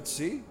across the Red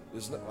Sea?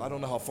 I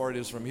don't know how far it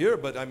is from here,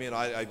 but I mean,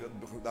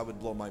 that would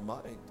blow my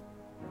mind.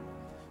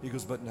 He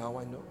goes, but now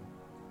I know.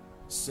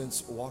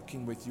 Since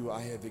walking with you,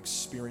 I have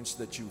experienced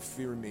that you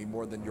fear me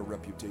more than your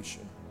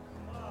reputation.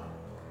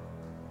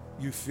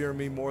 You fear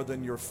me more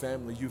than your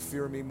family. You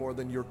fear me more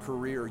than your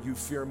career. You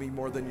fear me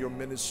more than your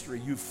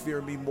ministry. You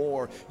fear me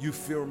more. You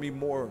fear me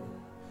more.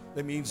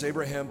 That means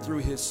Abraham,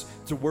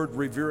 the word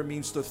revere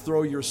means to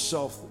throw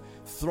yourself,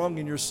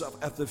 throwing yourself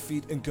at the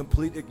feet in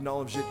complete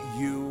acknowledgement.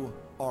 You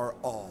are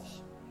all.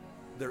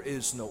 There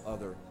is no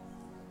other.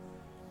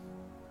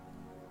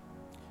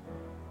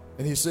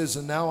 And he says,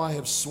 and now I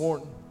have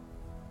sworn,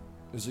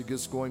 as he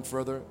gets going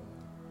further,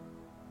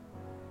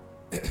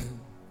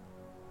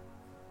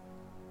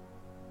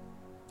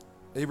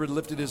 Abraham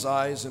lifted his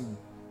eyes and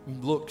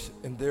looked,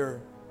 and there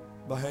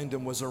behind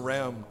him was a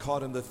ram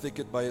caught in the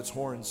thicket by its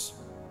horns.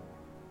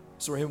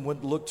 So Abraham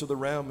went and looked to the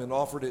ram and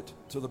offered it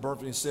to the burnt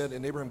offering. He said,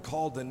 and Abraham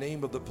called the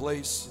name of the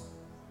place,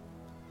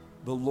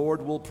 the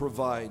Lord will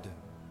provide.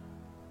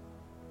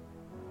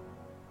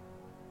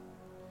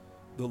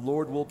 The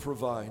Lord will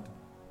provide.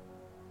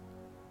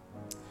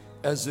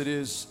 As it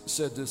is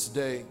said this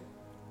day,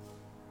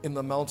 in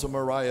the Mount of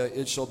Moriah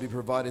it shall be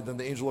provided. Then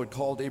the angel Lord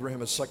called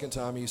Abraham a second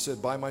time. He said,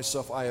 by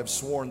myself I have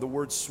sworn. The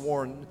word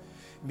sworn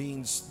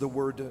means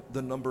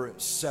the number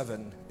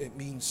 7. It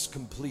means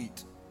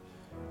complete.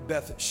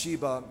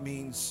 Bathsheba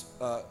means,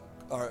 I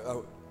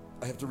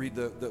have to read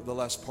the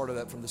last part of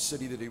that, from the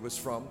city that he was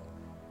from.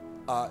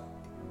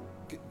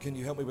 Can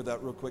you help me with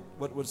that real quick?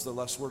 What was the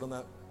last word on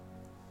that?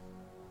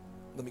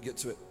 Let me get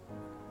to it.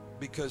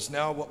 Because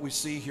now what we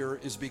see here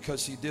is,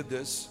 because he did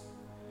this,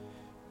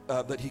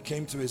 that he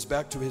came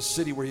back to his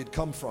city where he'd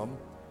come from,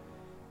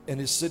 and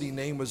his city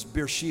name was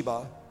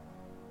Beersheba.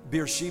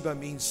 Beersheba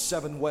means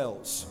 7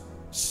 wells.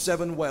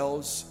 7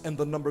 wells and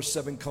the number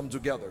 7 come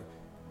together.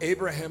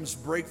 Abraham's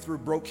breakthrough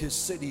broke his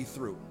city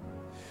through,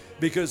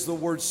 because the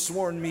word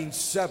sworn means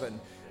 7.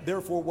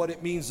 Therefore, what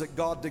it means that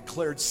God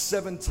declared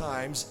 7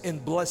 times, in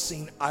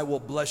blessing I will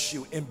bless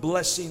you, in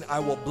blessing I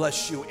will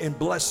bless you, in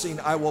blessing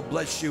I will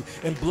bless you,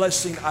 in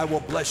blessing I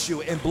will bless you,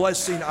 in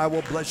blessing I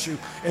will bless you,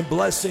 in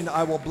blessing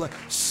I will bless.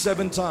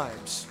 7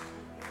 times.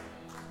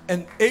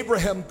 And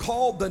Abraham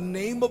called the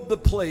name of the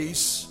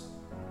place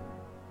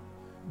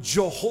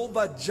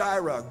Jehovah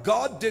Jireh.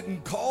 God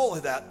didn't call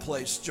that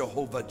place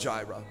Jehovah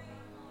Jireh.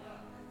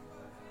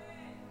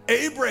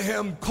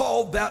 Abraham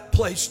called that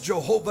place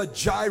Jehovah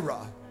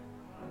Jireh.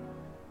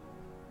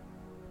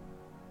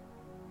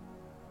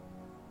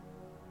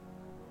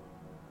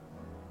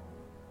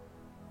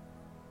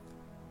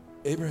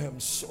 Abraham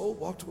so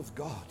walked with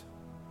God.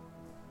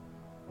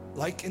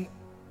 Like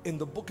in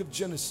the book of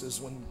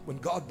Genesis, when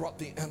God brought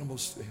the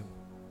animals to him,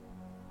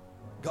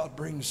 God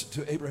brings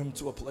to Abraham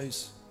to a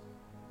place.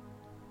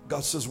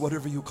 God says,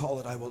 whatever you call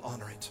it, I will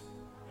honor it.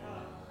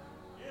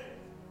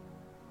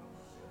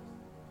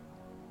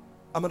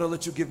 I'm going to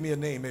let you give me a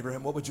name,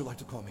 Abraham. What would you like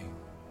to call me?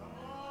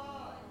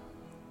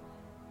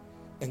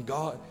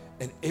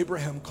 And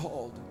Abraham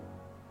called,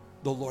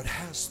 the Lord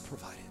has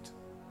provided.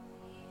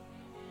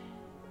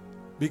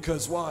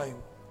 Because why?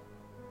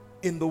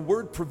 In the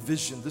word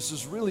provision, this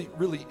is really,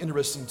 really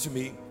interesting to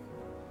me.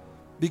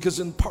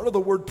 Because in part of the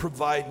word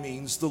provide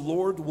means the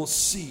Lord will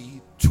see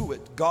to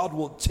it. God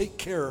will take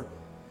care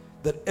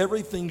that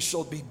everything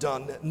shall be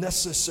done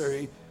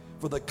necessary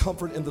for the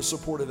comfort and the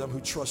support of them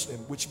who trust him.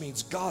 Which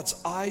means God's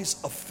eyes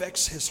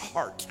affects his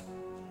heart.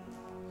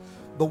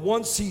 The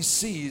ones he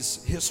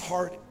sees, his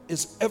heart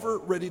is ever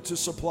ready to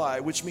supply.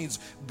 Which means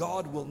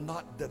God will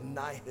not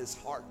deny his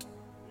heart.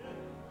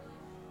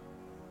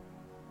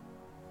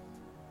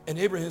 And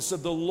Abraham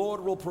said, the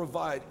Lord will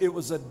provide. It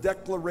was a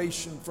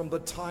declaration from the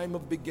time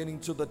of beginning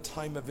to the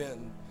time of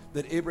end.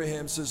 That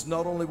Abraham says,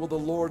 not only will the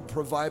Lord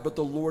provide, but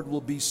the Lord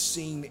will be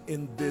seen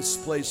in this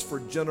place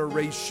for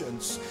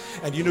generations.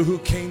 And you know who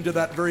came to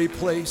that very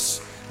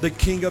place? The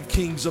King of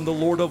Kings and the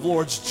Lord of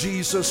Lords.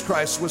 Jesus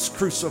Christ was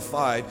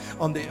crucified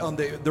on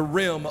the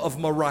rim of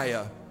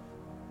Moriah.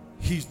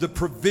 He's the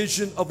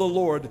provision of the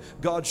Lord.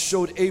 God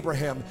showed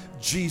Abraham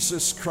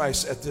Jesus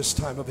Christ at this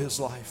time of his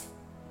life.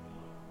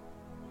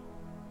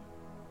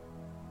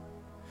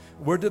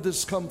 Where did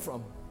this come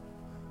from?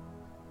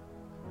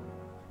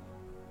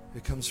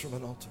 It comes from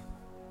an altar.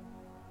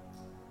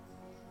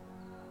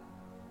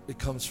 It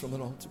comes from an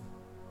altar.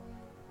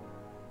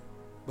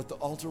 But the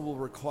altar will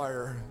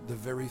require the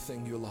very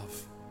thing you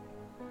love.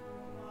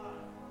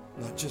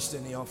 Not just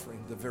any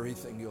offering, the very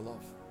thing you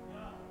love.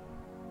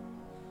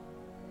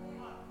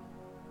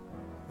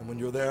 And when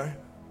you're there,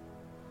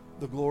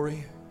 the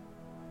glory,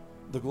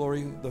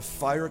 the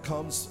fire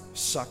comes,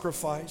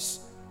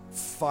 sacrifice,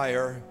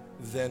 fire,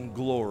 then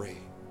glory.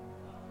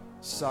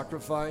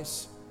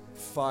 Sacrifice,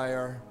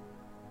 fire,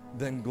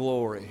 then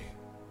glory.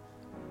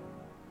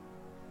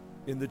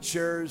 In the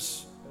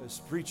chairs, as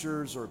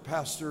preachers or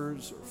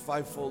pastors or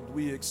fivefold,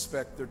 we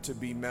expect there to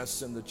be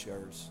mess in the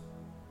chairs.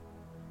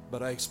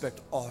 But I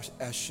expect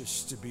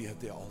ashes to be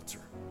at the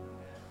altar.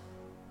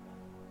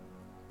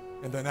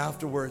 And then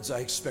afterwards, I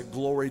expect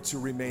glory to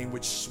remain,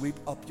 which sweep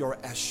up your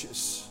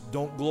ashes.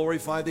 Don't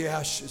glorify the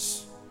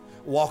ashes.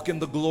 Walk in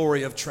the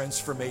glory of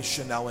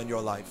transformation now in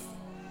your life.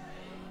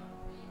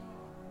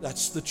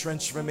 That's the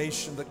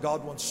transformation that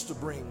God wants to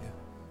bring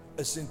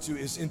us into,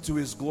 is into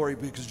his glory,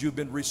 because you've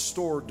been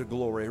restored to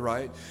glory,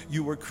 right?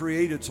 You were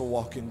created to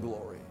walk in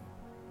glory.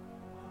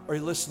 Are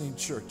you listening,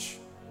 church?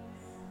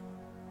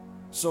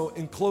 So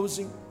in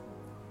closing,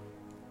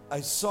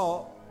 I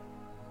saw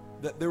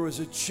that there was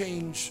a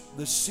change,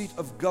 the seat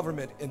of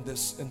government in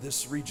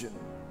this region,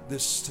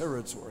 this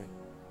territory.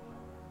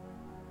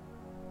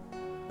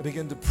 I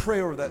began to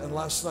pray over that, and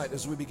last night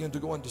as we began to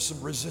go into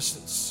some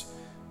resistance,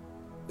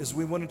 as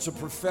we went into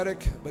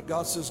prophetic, but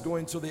God says go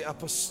into the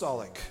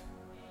apostolic.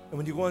 And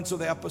when you go into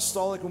the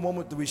apostolic, in one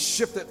moment we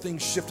shift that thing,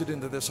 shifted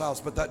into this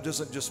house. But that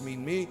doesn't just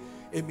mean me.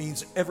 It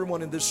means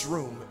everyone in this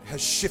room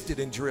has shifted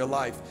into your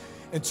life,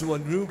 into a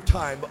new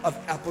time of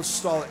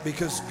apostolic,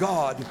 because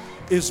God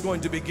is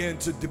going to begin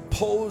to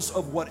depose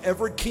of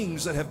whatever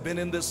kings that have been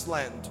in this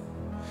land.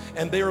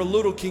 And they are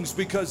little kings,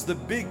 because the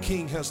big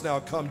king has now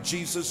come,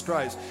 Jesus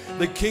Christ.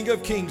 The King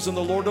of Kings and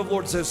the Lord of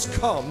Lords has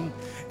come.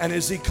 And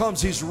as he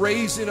comes, he's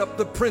raising up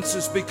the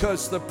princes,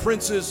 because the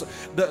princes,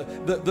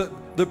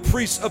 the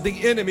priests of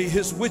the enemy,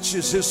 his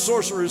witches, his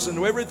sorcerers, and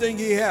everything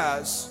he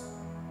has,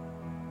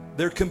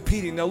 they're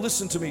competing. Now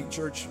listen to me,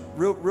 church,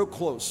 real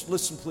close.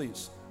 Listen,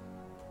 please.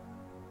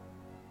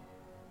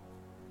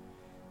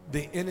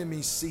 The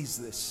enemy sees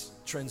this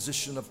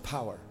transition of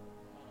power.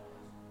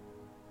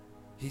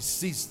 He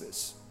sees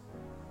this.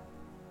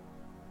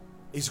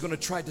 He's going to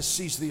try to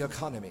seize the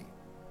economy.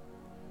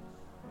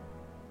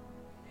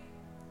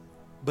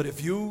 But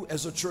if you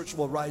as a church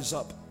will rise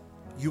up,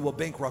 you will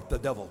bankrupt the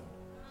devil.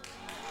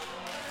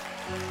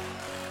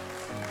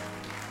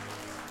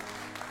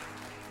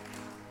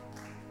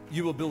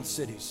 You will build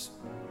cities,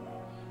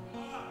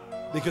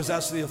 because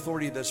that's the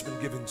authority that's been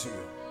given to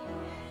you.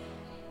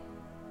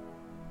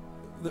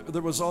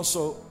 There was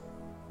also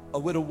a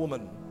widow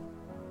woman,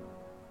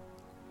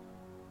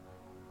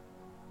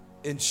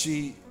 and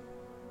she,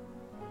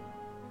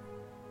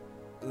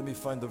 let me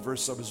find the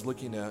verse I was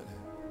looking at.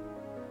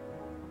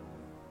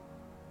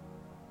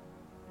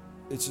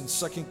 It's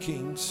in 2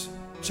 Kings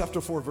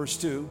chapter 4 verse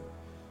 2.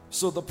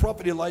 So the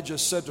prophet Elijah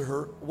said to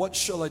her, what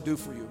shall I do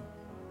for you?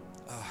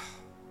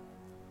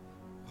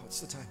 What's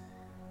the time?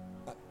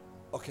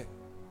 Okay.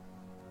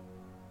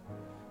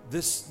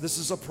 This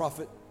is a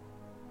prophet.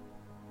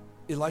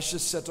 Elisha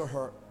said to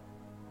her,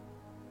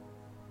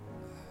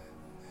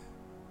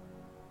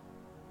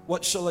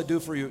 what shall I do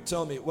for you?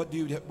 Tell me, what do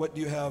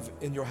you have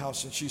in your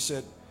house? And she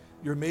said,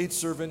 your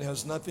maidservant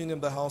has nothing in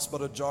the house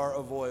but a jar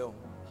of oil.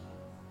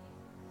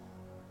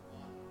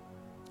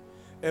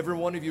 Every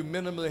one of you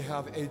minimally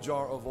have a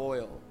jar of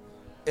oil.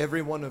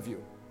 Every one of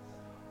you.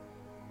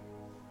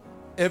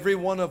 Every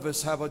one of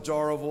us have a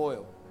jar of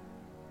oil.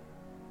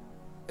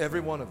 Every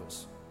one of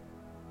us.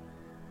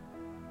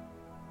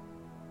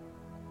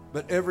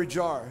 But every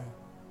jar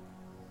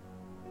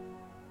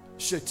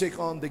should take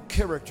on the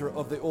character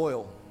of the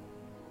oil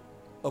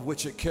of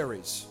which it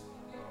carries.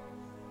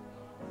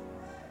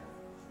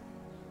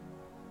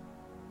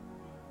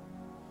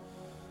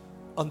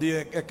 On the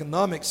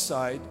economic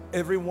side,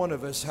 every one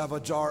of us have a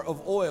jar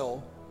of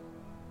oil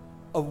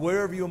of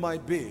wherever you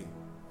might be.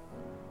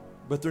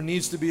 But there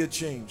needs to be a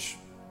change.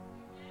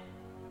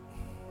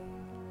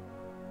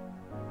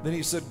 Then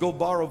he said, go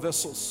borrow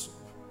vessels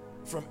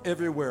from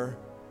everywhere,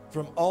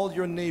 from all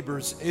your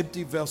neighbors,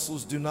 empty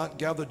vessels. Do not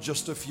gather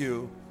just a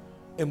few.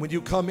 And when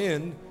you come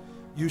in,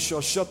 you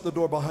shall shut the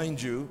door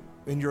behind you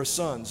and your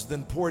sons.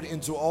 Then pour it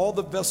into all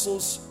the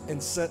vessels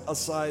and set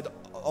aside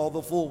all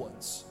the full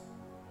ones.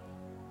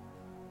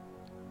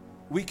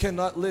 We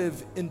cannot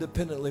live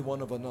independently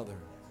one of another.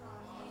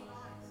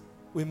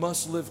 We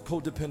must live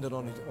codependent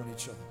on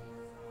each other.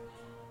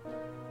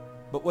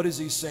 But what is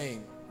he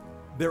saying?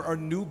 There are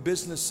new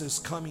businesses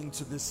coming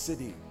to this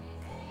city.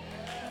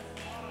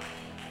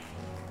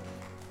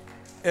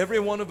 Every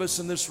one of us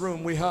in this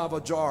room, we have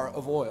a jar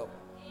of oil.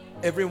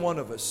 Every one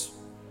of us.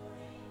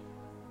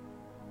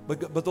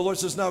 But the Lord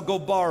says, now go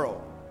borrow.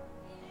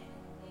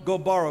 Go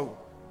borrow.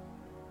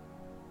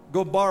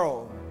 Go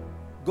borrow.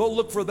 Go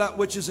look for that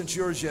which isn't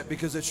yours yet,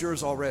 because it's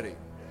yours already.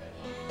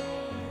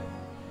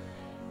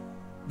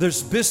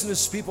 There's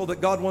business people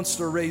that God wants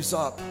to raise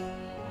up.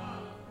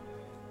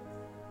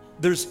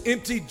 There's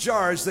empty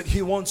jars that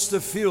He wants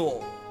to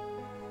fill.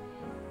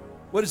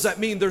 What does that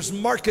mean? There's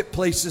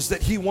marketplaces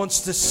that He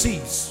wants to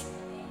seize.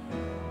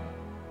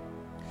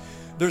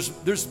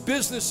 There's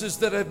businesses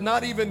that have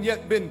not even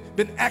yet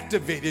been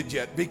activated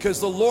yet,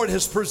 because the Lord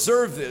has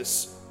preserved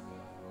this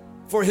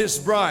for His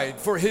bride,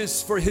 for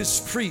His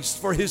priests,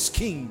 for His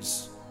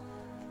kings,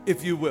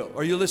 if you will.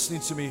 Are you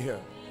listening to me here?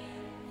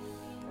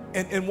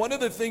 And one of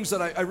the things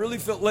that I really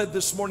felt led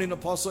this morning,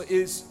 Apostle,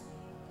 is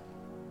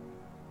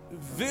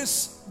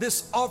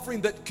this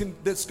offering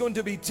that's going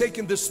to be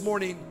taken this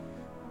morning.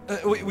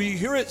 We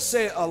hear it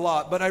say a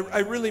lot, but I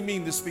really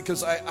mean this,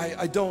 because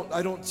I don't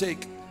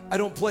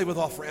play with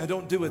offering. I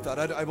don't do with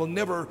that. I will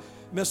never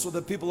mess with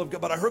the people of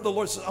God. But I heard the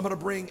Lord say, I'm going to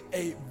bring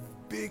a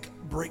big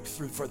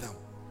breakthrough for them.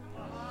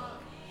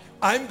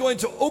 I'm going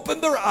to open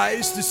their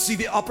eyes to see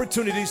the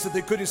opportunities that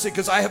they couldn't see,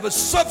 because I have a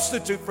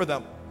substitute for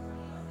them.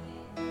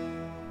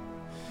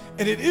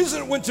 And it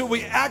isn't until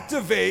we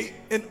activate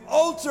an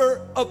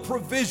altar of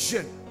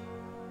provision.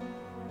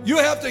 You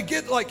have to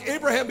get, like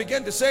Abraham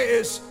began to say,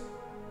 is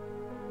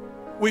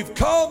we've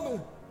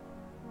come,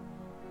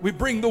 we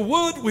bring the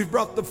wood, we've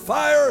brought the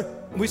fire,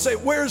 and we say,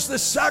 where's the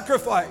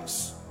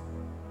sacrifice?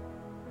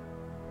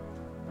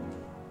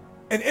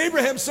 And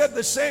Abraham said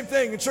the same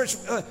thing. In church,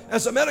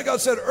 as the man of God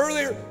said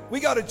earlier,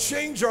 we got to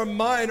change our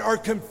mind, our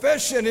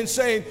confession, in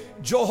saying,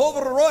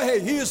 Jehovah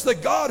Rohe, He is the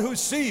God who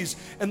sees.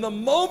 And the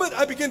moment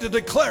I begin to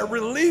declare,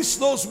 release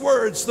those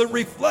words, the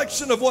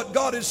reflection of what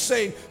God is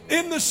saying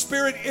in the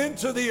Spirit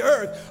into the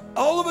earth,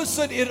 all of a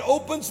sudden it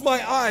opens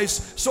my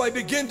eyes, so I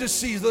begin to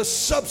see the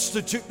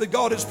substitute that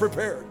God has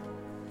prepared.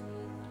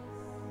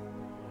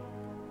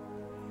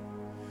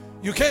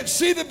 You can't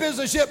see the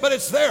business yet, but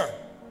it's there.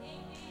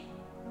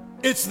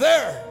 It's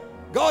there.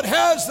 God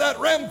has that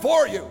ram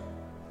for you.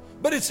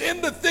 But it's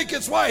in the thick.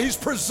 It's why He's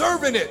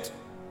preserving it.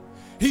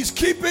 He's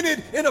keeping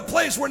it in a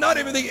place where not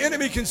even the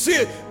enemy can see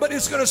it. But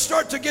it's going to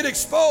start to get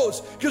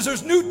exposed, because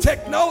there's new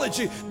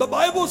technology. The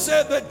Bible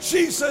said that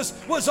Jesus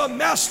was a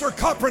master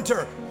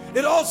carpenter.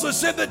 It also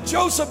said that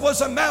Joseph was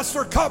a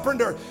master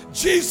carpenter.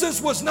 Jesus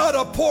was not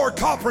a poor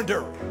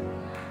carpenter.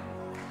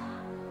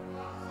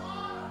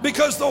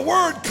 Because the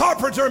word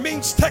carpenter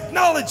means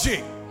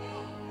technology.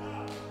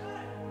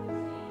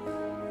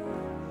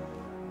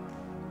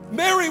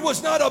 Mary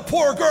was not a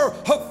poor girl.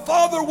 Her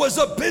father was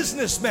a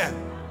businessman.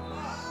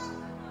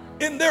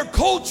 In their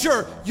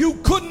culture, you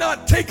could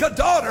not take a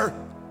daughter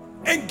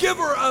and give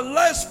her a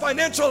less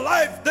financial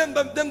life than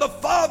the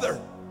father.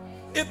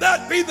 If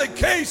that be the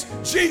case,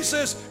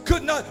 Jesus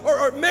could not,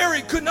 or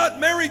Mary could not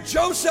marry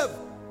Joseph.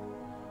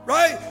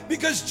 Right?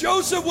 Because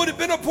Joseph would have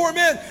been a poor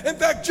man. In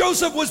fact,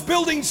 Joseph was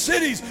building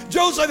cities.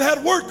 Joseph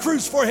had work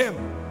crews for him.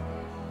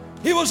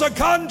 He was a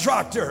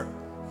contractor.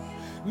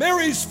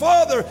 Mary's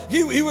father,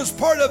 he was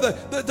part of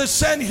the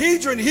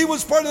Sanhedrin. He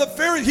was part of the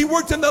Pharisees. He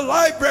worked in the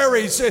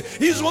libraries.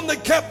 He's the one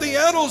that kept the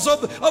annals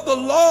of the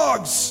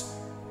logs.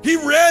 He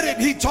read it.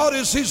 He taught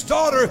his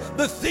daughter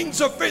the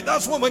things of faith.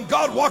 That's when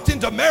God walked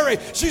into Mary,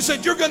 she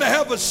said, you're going to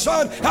have a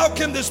son. How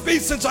can this be,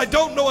 since I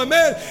don't know a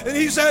man? And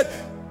he said,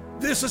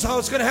 This is how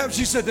it's going to happen.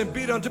 She said, then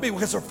be it unto me,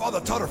 because her father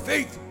taught her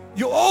faith.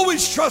 You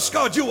always trust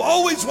God. You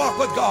always walk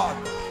with God.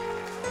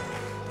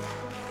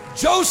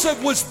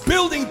 Joseph was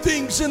building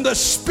things in the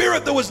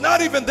spirit that was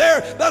not even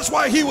there. That's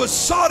why he was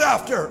sought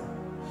after.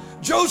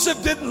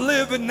 Joseph didn't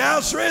live in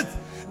Nazareth.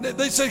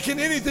 They said, can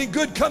anything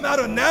good come out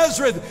of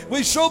Nazareth?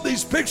 We showed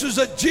these pictures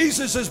that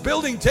Jesus is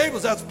building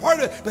tables. That's part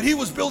of it. But he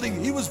was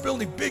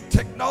building big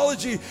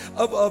technology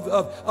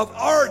of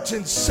art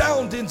and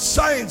sound and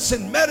science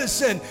and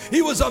medicine.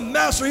 He was a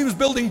master. He was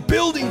building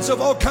buildings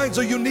of all kinds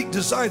of unique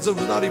designs that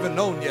was not even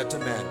known yet to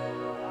man.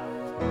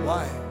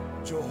 Why?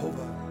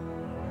 Jehovah.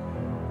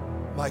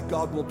 My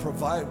God will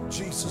provide.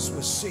 Jesus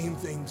was seeing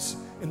things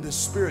in the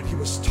spirit. He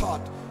was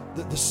taught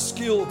the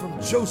skill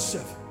from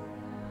Joseph.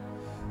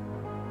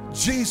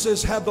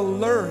 Jesus had to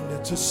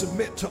learn to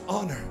submit to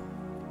honor.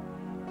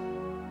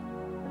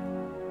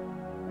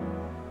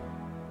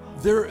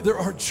 There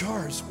are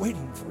jars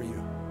waiting for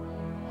you.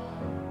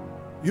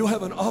 You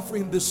have an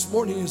offering this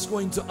morning is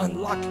going to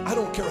unlock. I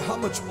don't care how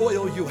much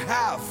oil you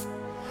have.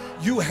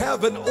 You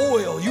have an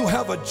oil. You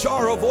have a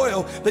jar of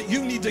oil that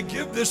you need to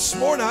give this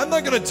morning. I'm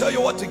not going to tell you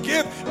what to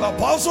give. The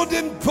apostle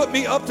didn't put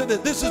me up to this.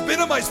 This has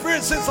been in my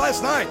spirit since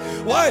last night.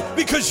 Why?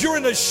 Because you're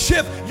in a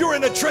shift. You're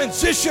in a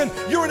transition.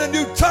 You're in a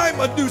new time,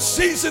 a new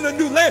season, a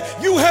new land.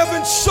 You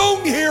haven't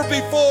sown here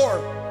before.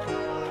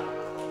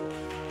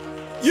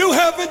 You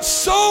haven't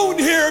sown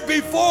here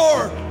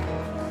before.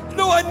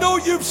 No, I know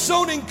you've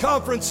sown in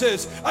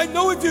conferences. I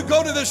know if you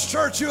go to this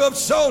church, you have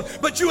sown,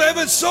 but you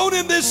haven't sown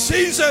in this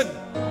season.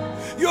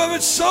 You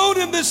haven't sown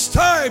in this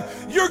time.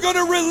 You're going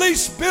to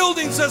release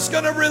buildings that's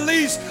going to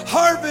release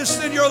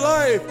harvest in your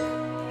life.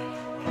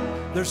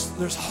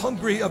 There's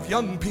hungry of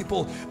young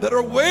people that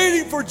are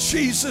waiting for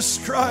Jesus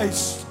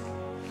Christ.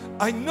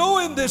 I know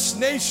in this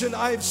nation,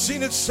 I've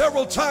seen it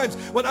several times.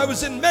 When I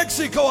was in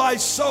Mexico, I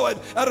saw it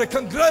at a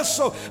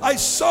congreso. I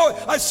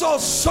saw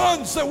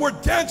sons that were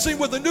dancing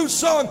with a new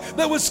song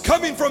that was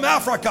coming from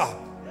Africa.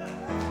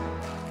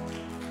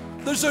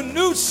 There's a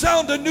new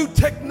sound, a new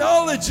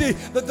technology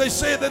that they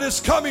say that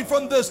is coming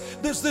from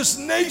this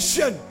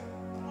nation.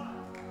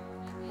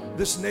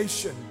 This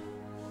nation.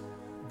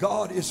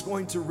 God is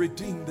going to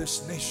redeem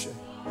this nation.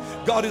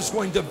 God is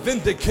going to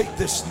vindicate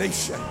this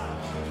nation.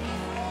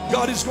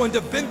 God is going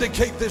to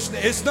vindicate this.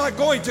 It's not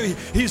going to.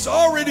 He's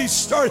already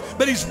started,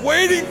 but he's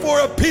waiting for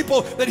a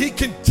people that he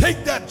can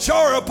take that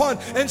jar upon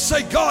and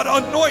say, God,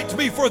 anoint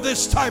me for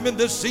this time in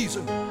this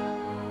season.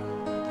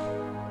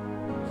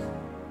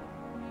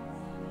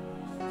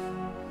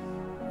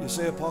 You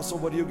say, Apostle,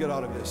 what do you get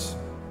out of this?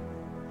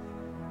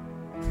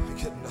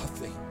 I get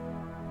nothing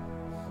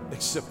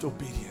except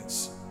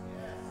obedience.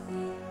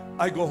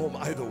 I go home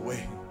either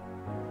way.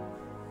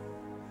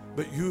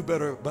 But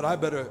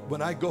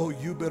when I go,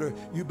 you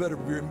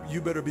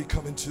better be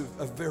coming to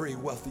a very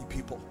wealthy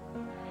people.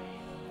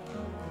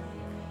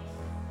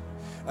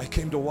 I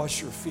came to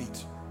wash your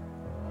feet.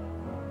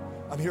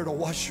 I'm here to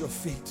wash your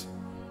feet.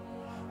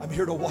 I'm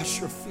here to wash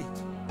your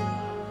feet.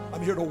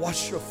 I'm here to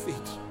wash your feet.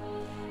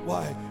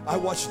 Why? I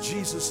washed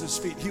Jesus'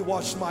 feet. He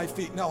washed my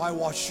feet. Now I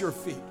wash your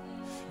feet.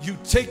 You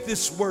take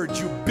this word,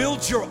 you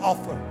build your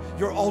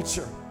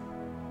altar.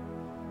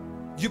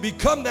 You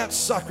become that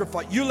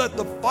sacrifice. You let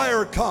the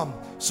fire come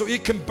so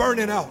it can burn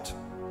it out.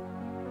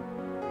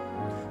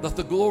 That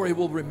the glory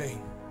will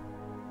remain.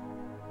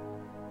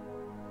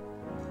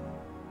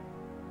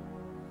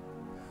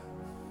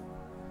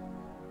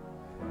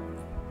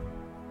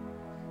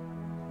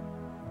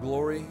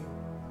 Glory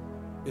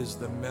is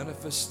the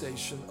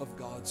manifestation of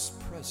God's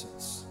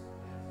presence.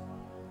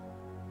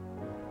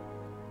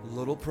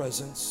 Little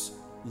presence,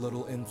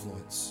 little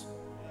influence.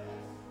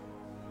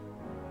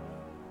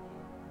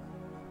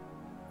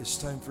 It's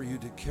time for you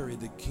to carry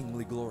the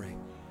kingly glory,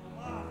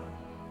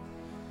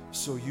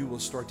 so you will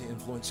start to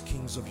influence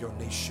kings of your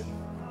nation.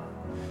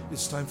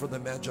 It's time for the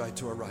Magi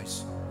to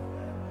arise.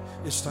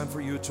 It's time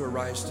for you to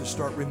arise, to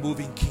start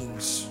removing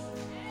kings,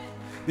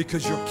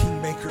 because you're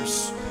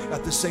kingmakers.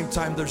 At the same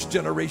time, there's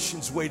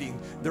generations waiting.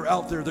 They're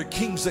out there. They're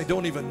kings. They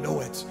don't even know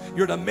it.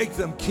 You're to make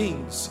them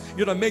kings.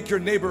 You're to make your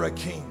neighbor a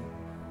king.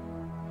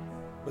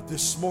 But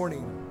this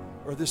morning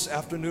or this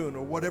afternoon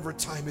or whatever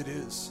time it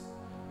is,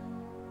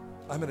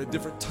 I'm in a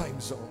different time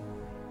zone.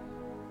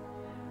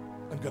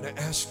 I'm going to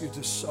ask you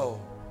to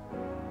sow.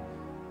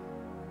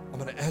 I'm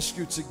going to ask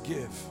you to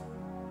give,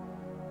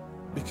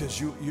 because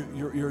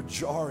you're a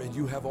jar and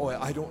you have oil.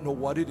 I don't know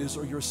what it is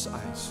or your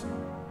size.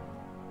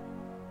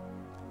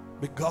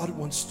 But God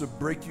wants to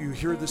break you. You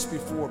hear this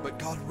before, but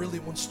God really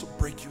wants to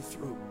break you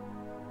through.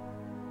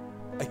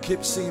 I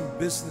kept seeing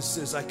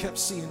businesses. I kept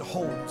seeing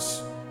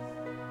homes.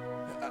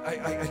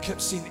 I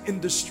kept seeing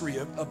industry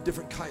of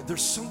different kinds.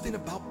 There's something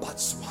about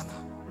Botswana.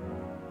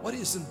 What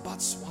is in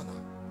Botswana?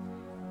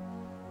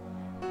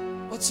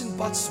 What's in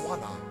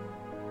Botswana?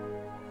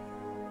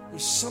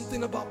 There's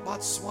something about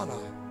Botswana.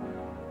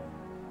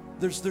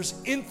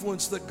 There's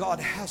influence that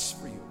God has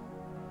for you.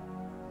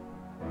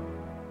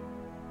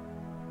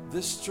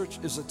 This church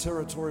is a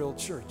territorial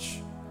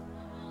church.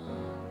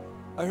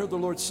 I heard the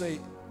Lord say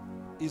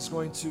He's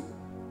going to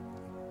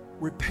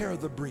repair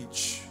the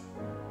breach.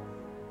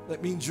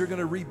 That means you're going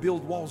to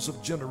rebuild walls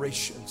of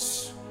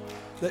generations.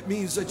 That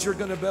means that you're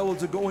going to be able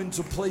to go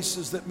into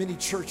places that many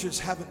churches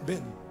haven't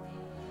been.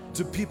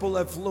 To people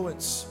of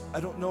affluence. I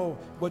don't know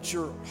what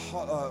your,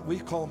 we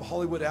call them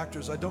Hollywood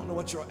actors. I don't know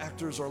what your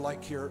actors are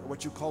like here,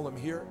 what you call them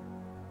here.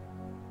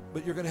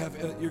 But you're going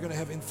to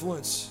have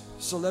influence,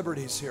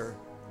 celebrities here.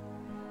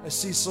 I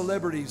see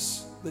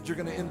celebrities that you're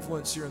going to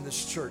influence here in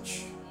this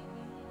church.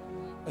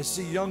 I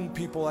see young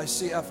people. I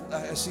see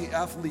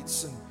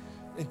athletes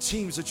and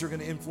teams that you're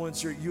going to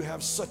influence here. You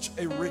have such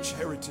a rich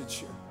heritage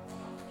here.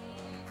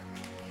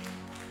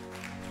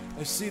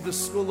 I see the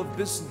school of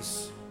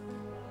business.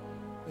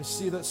 I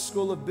see that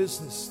school of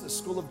business, the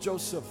school of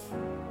Joseph.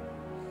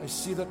 I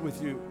see that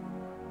with you.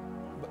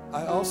 But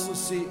I also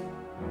see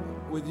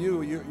with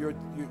you,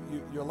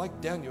 you're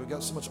like Daniel. You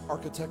got so much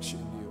architecture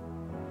in you.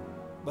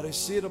 But I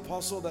see it,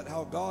 Apostle, that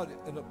how God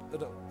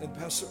and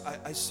Pastor,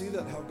 I see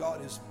that how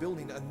God is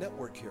building a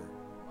network here.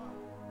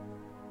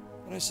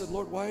 And I said,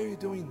 Lord, why are you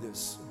doing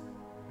this?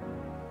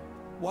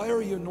 Why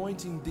are you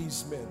anointing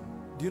these men?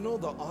 Do you know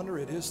the honor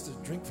it is to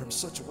drink from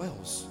such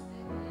wells?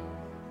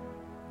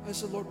 I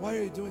said, Lord, why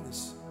are you doing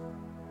this?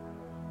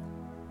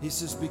 He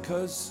says,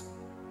 because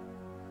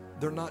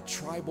they're not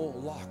tribal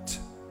locked.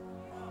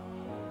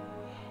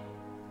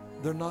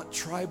 They're not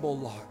tribal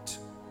locked,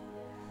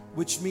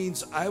 which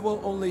means I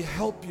will only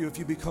help you if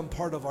you become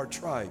part of our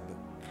tribe.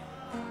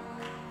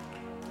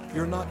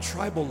 You're not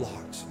tribal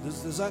locked.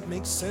 Does that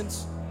make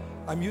sense?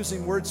 I'm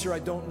using words here I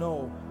don't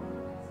know.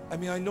 I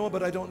mean, I know,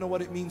 but I don't know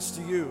what it means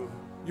to you.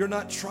 You're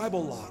not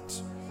tribal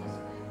locked.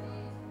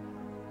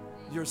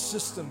 Your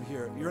system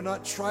here, you're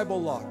not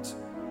tribal locked.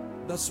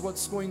 That's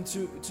what's going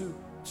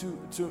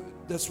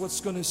that's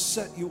what's going to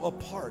set you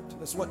apart.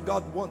 That's what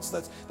God wants.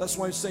 That's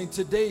why I'm saying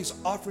today's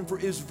offering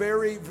is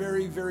very,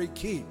 very, very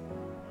key.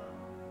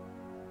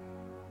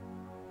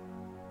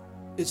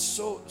 It's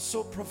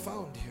so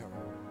profound here.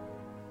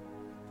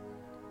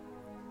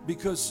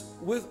 Because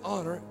with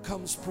honor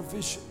comes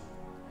provision.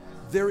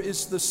 There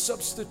is the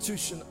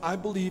substitution, I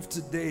believe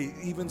today,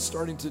 even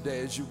starting today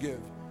as you give.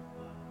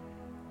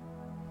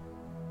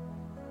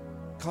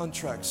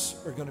 Contracts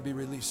are going to be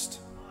released.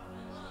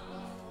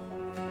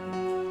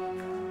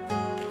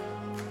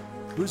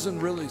 Who's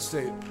in real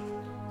estate?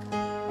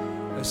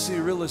 I see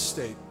real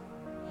estate.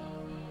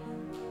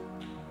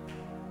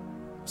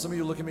 Some of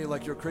you look at me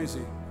like you're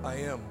crazy. I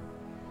am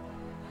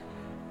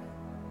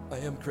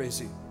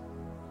crazy.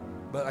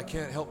 But I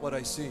can't help what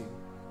I see.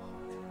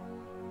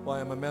 Why,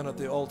 I'm a man at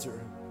the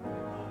altar.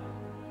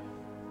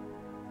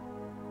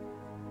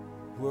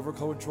 Whoever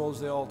controls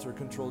the altar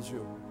controls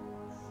you.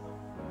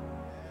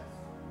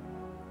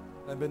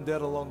 I've been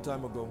dead a long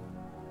time ago.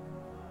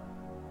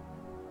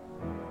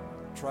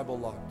 Tribal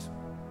locked.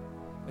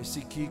 I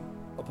see key,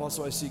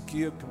 Apostle, I see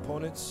key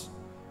components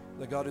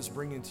that God is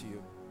bringing to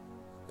you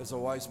as a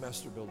wise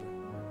master builder.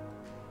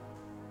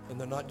 And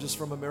they're not just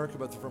from America,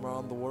 but from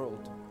around the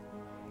world.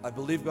 I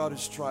believe God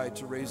has tried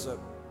to raise up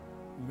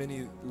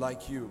many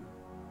like you.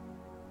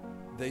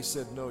 They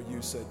said no,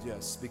 you said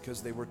yes,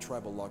 because they were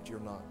tribal locked. You're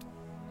not.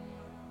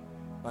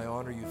 I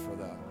honor you for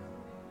that.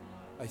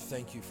 I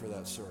thank you for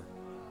that, sir.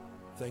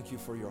 Thank you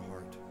for your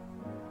heart.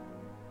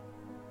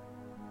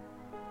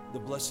 The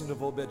blessing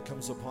of Obed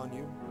comes upon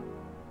you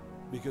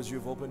because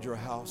you've opened your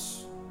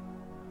house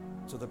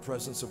to the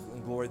presence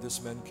and glory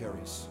this man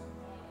carries.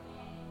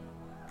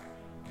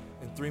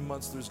 In 3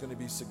 months, there's going to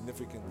be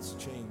significant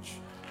change.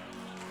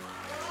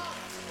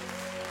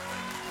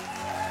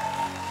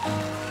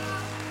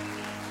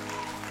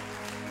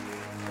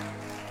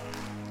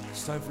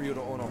 It's time for you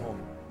to own a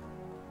home.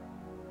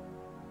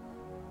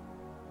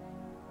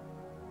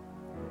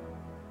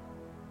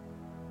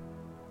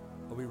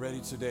 Are we ready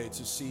today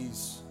to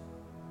seize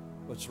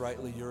what's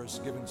rightly yours,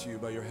 given to you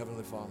by your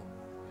Heavenly Father?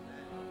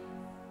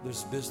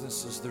 There's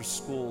businesses, there's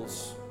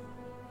schools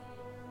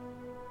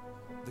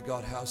that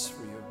God has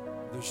for you.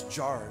 There's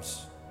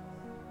jars.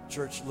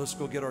 Church, let's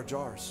go get our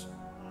jars.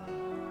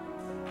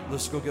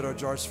 Let's go get our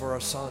jars for our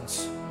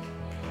sons.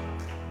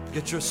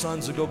 Get your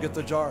sons and go get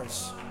the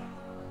jars.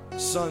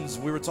 Sons,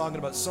 we were talking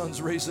about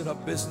sons raising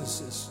up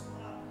businesses.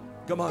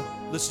 Come on,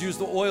 let's use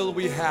the oil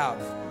we have.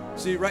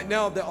 See, right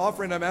now, the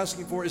offering I'm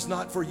asking for is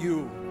not for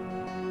you.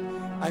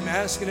 I'm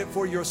asking it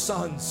for your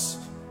sons.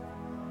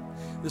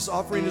 This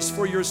offering is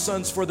for your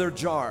sons, for their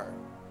jar.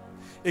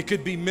 It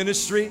could be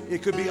ministry,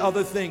 it could be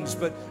other things,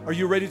 but are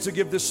you ready to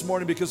give this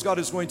morning? Because God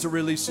is going to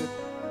release it.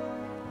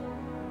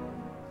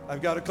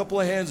 I've got a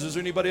couple of hands. Is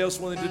there anybody else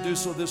willing to do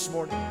so this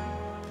morning?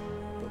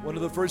 But one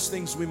of the first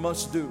things we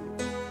must do,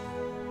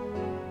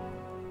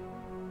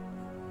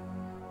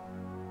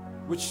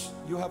 which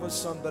you have a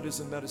son that is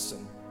in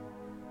medicine.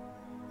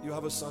 You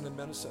have a son in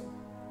medicine.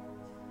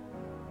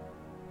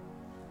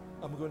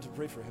 I'm going to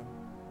pray for him.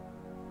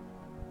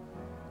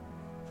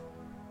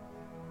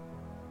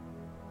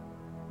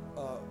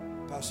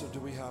 Pastor, do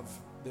we have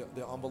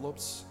the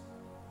envelopes?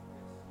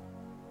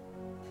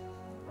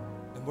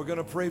 And we're going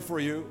to pray for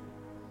you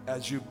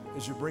as you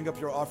bring up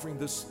your offering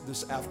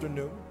this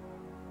afternoon.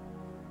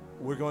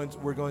 We're going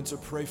to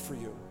pray for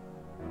you.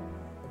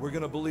 We're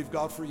going to believe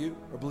God for you,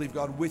 or believe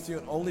God with you,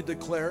 and only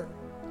declare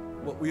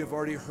what we have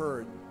already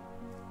heard.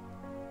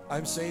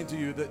 I'm saying to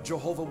you that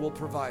Jehovah will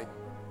provide.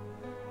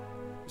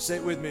 Say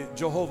it with me,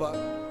 Jehovah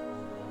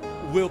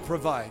will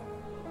provide.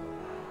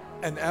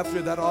 And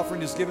after that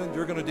offering is given,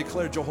 you're going to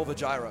declare Jehovah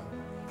Jireh.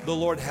 The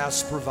Lord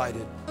has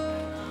provided.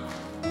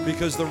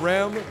 Because the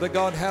ram that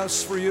God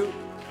has for you,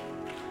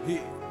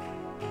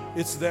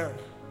 it's there.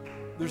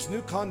 There's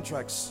new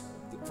contracts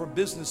for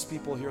business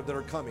people here that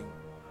are coming.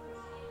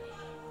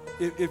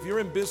 If you're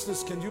in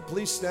business, can you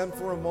please stand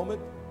for a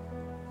moment?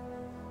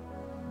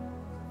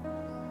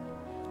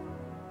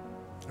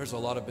 There's a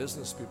lot of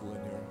business people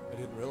in here. I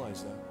didn't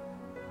realize that.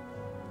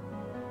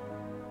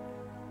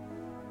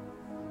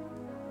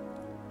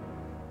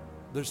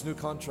 There's new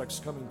contracts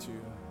coming to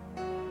you.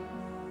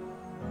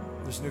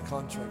 There's new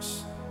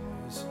contracts.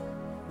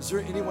 Is there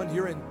anyone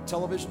here in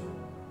television?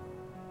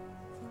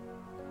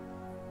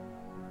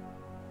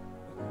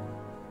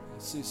 I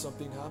see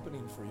something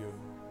happening for you.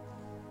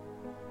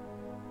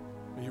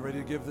 Are you ready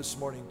to give this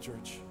morning,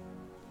 church?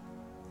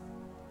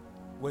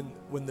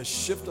 When the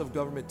shift of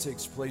government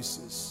takes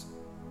place,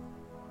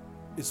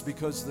 it's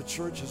because the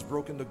church has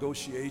broken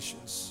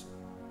negotiations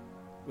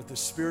with the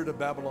spirit of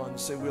Babylon and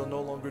say, we'll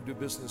no longer do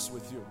business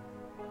with you.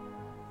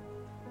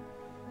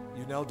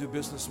 You now do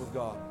business with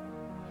God.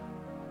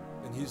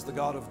 And He's the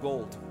God of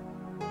gold.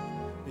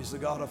 He's the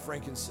God of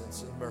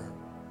frankincense and myrrh.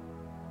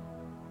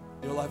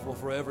 Your life will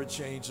forever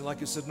change. And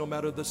like I said, no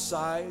matter the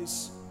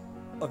size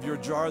of your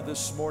jar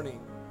this morning,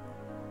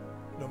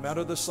 no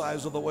matter the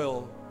size of the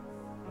oil,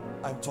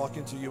 I'm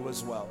talking to you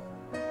as well.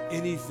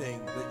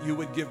 Anything that you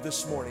would give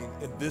this morning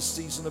in this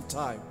season of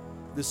time,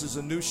 this is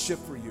a new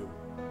shift for you.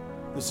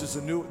 This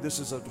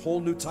is a whole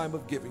new time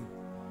of giving.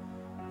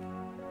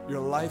 Your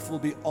life will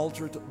be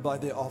altered by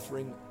the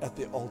offering at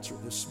the altar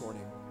this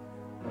morning.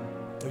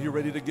 Are you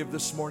ready to give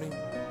this morning?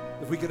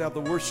 If we could have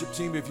the worship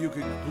team, if you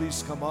could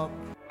please come up.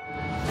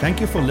 Thank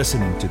you for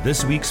listening to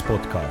this week's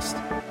podcast.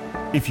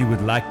 If you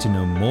would like to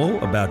know more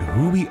about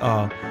who we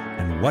are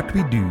and what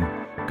we do,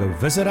 go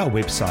visit our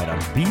website at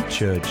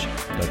bchurch.co.za.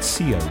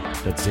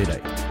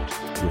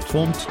 You're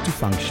formed to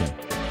function.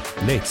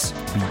 Let's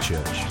be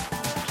church.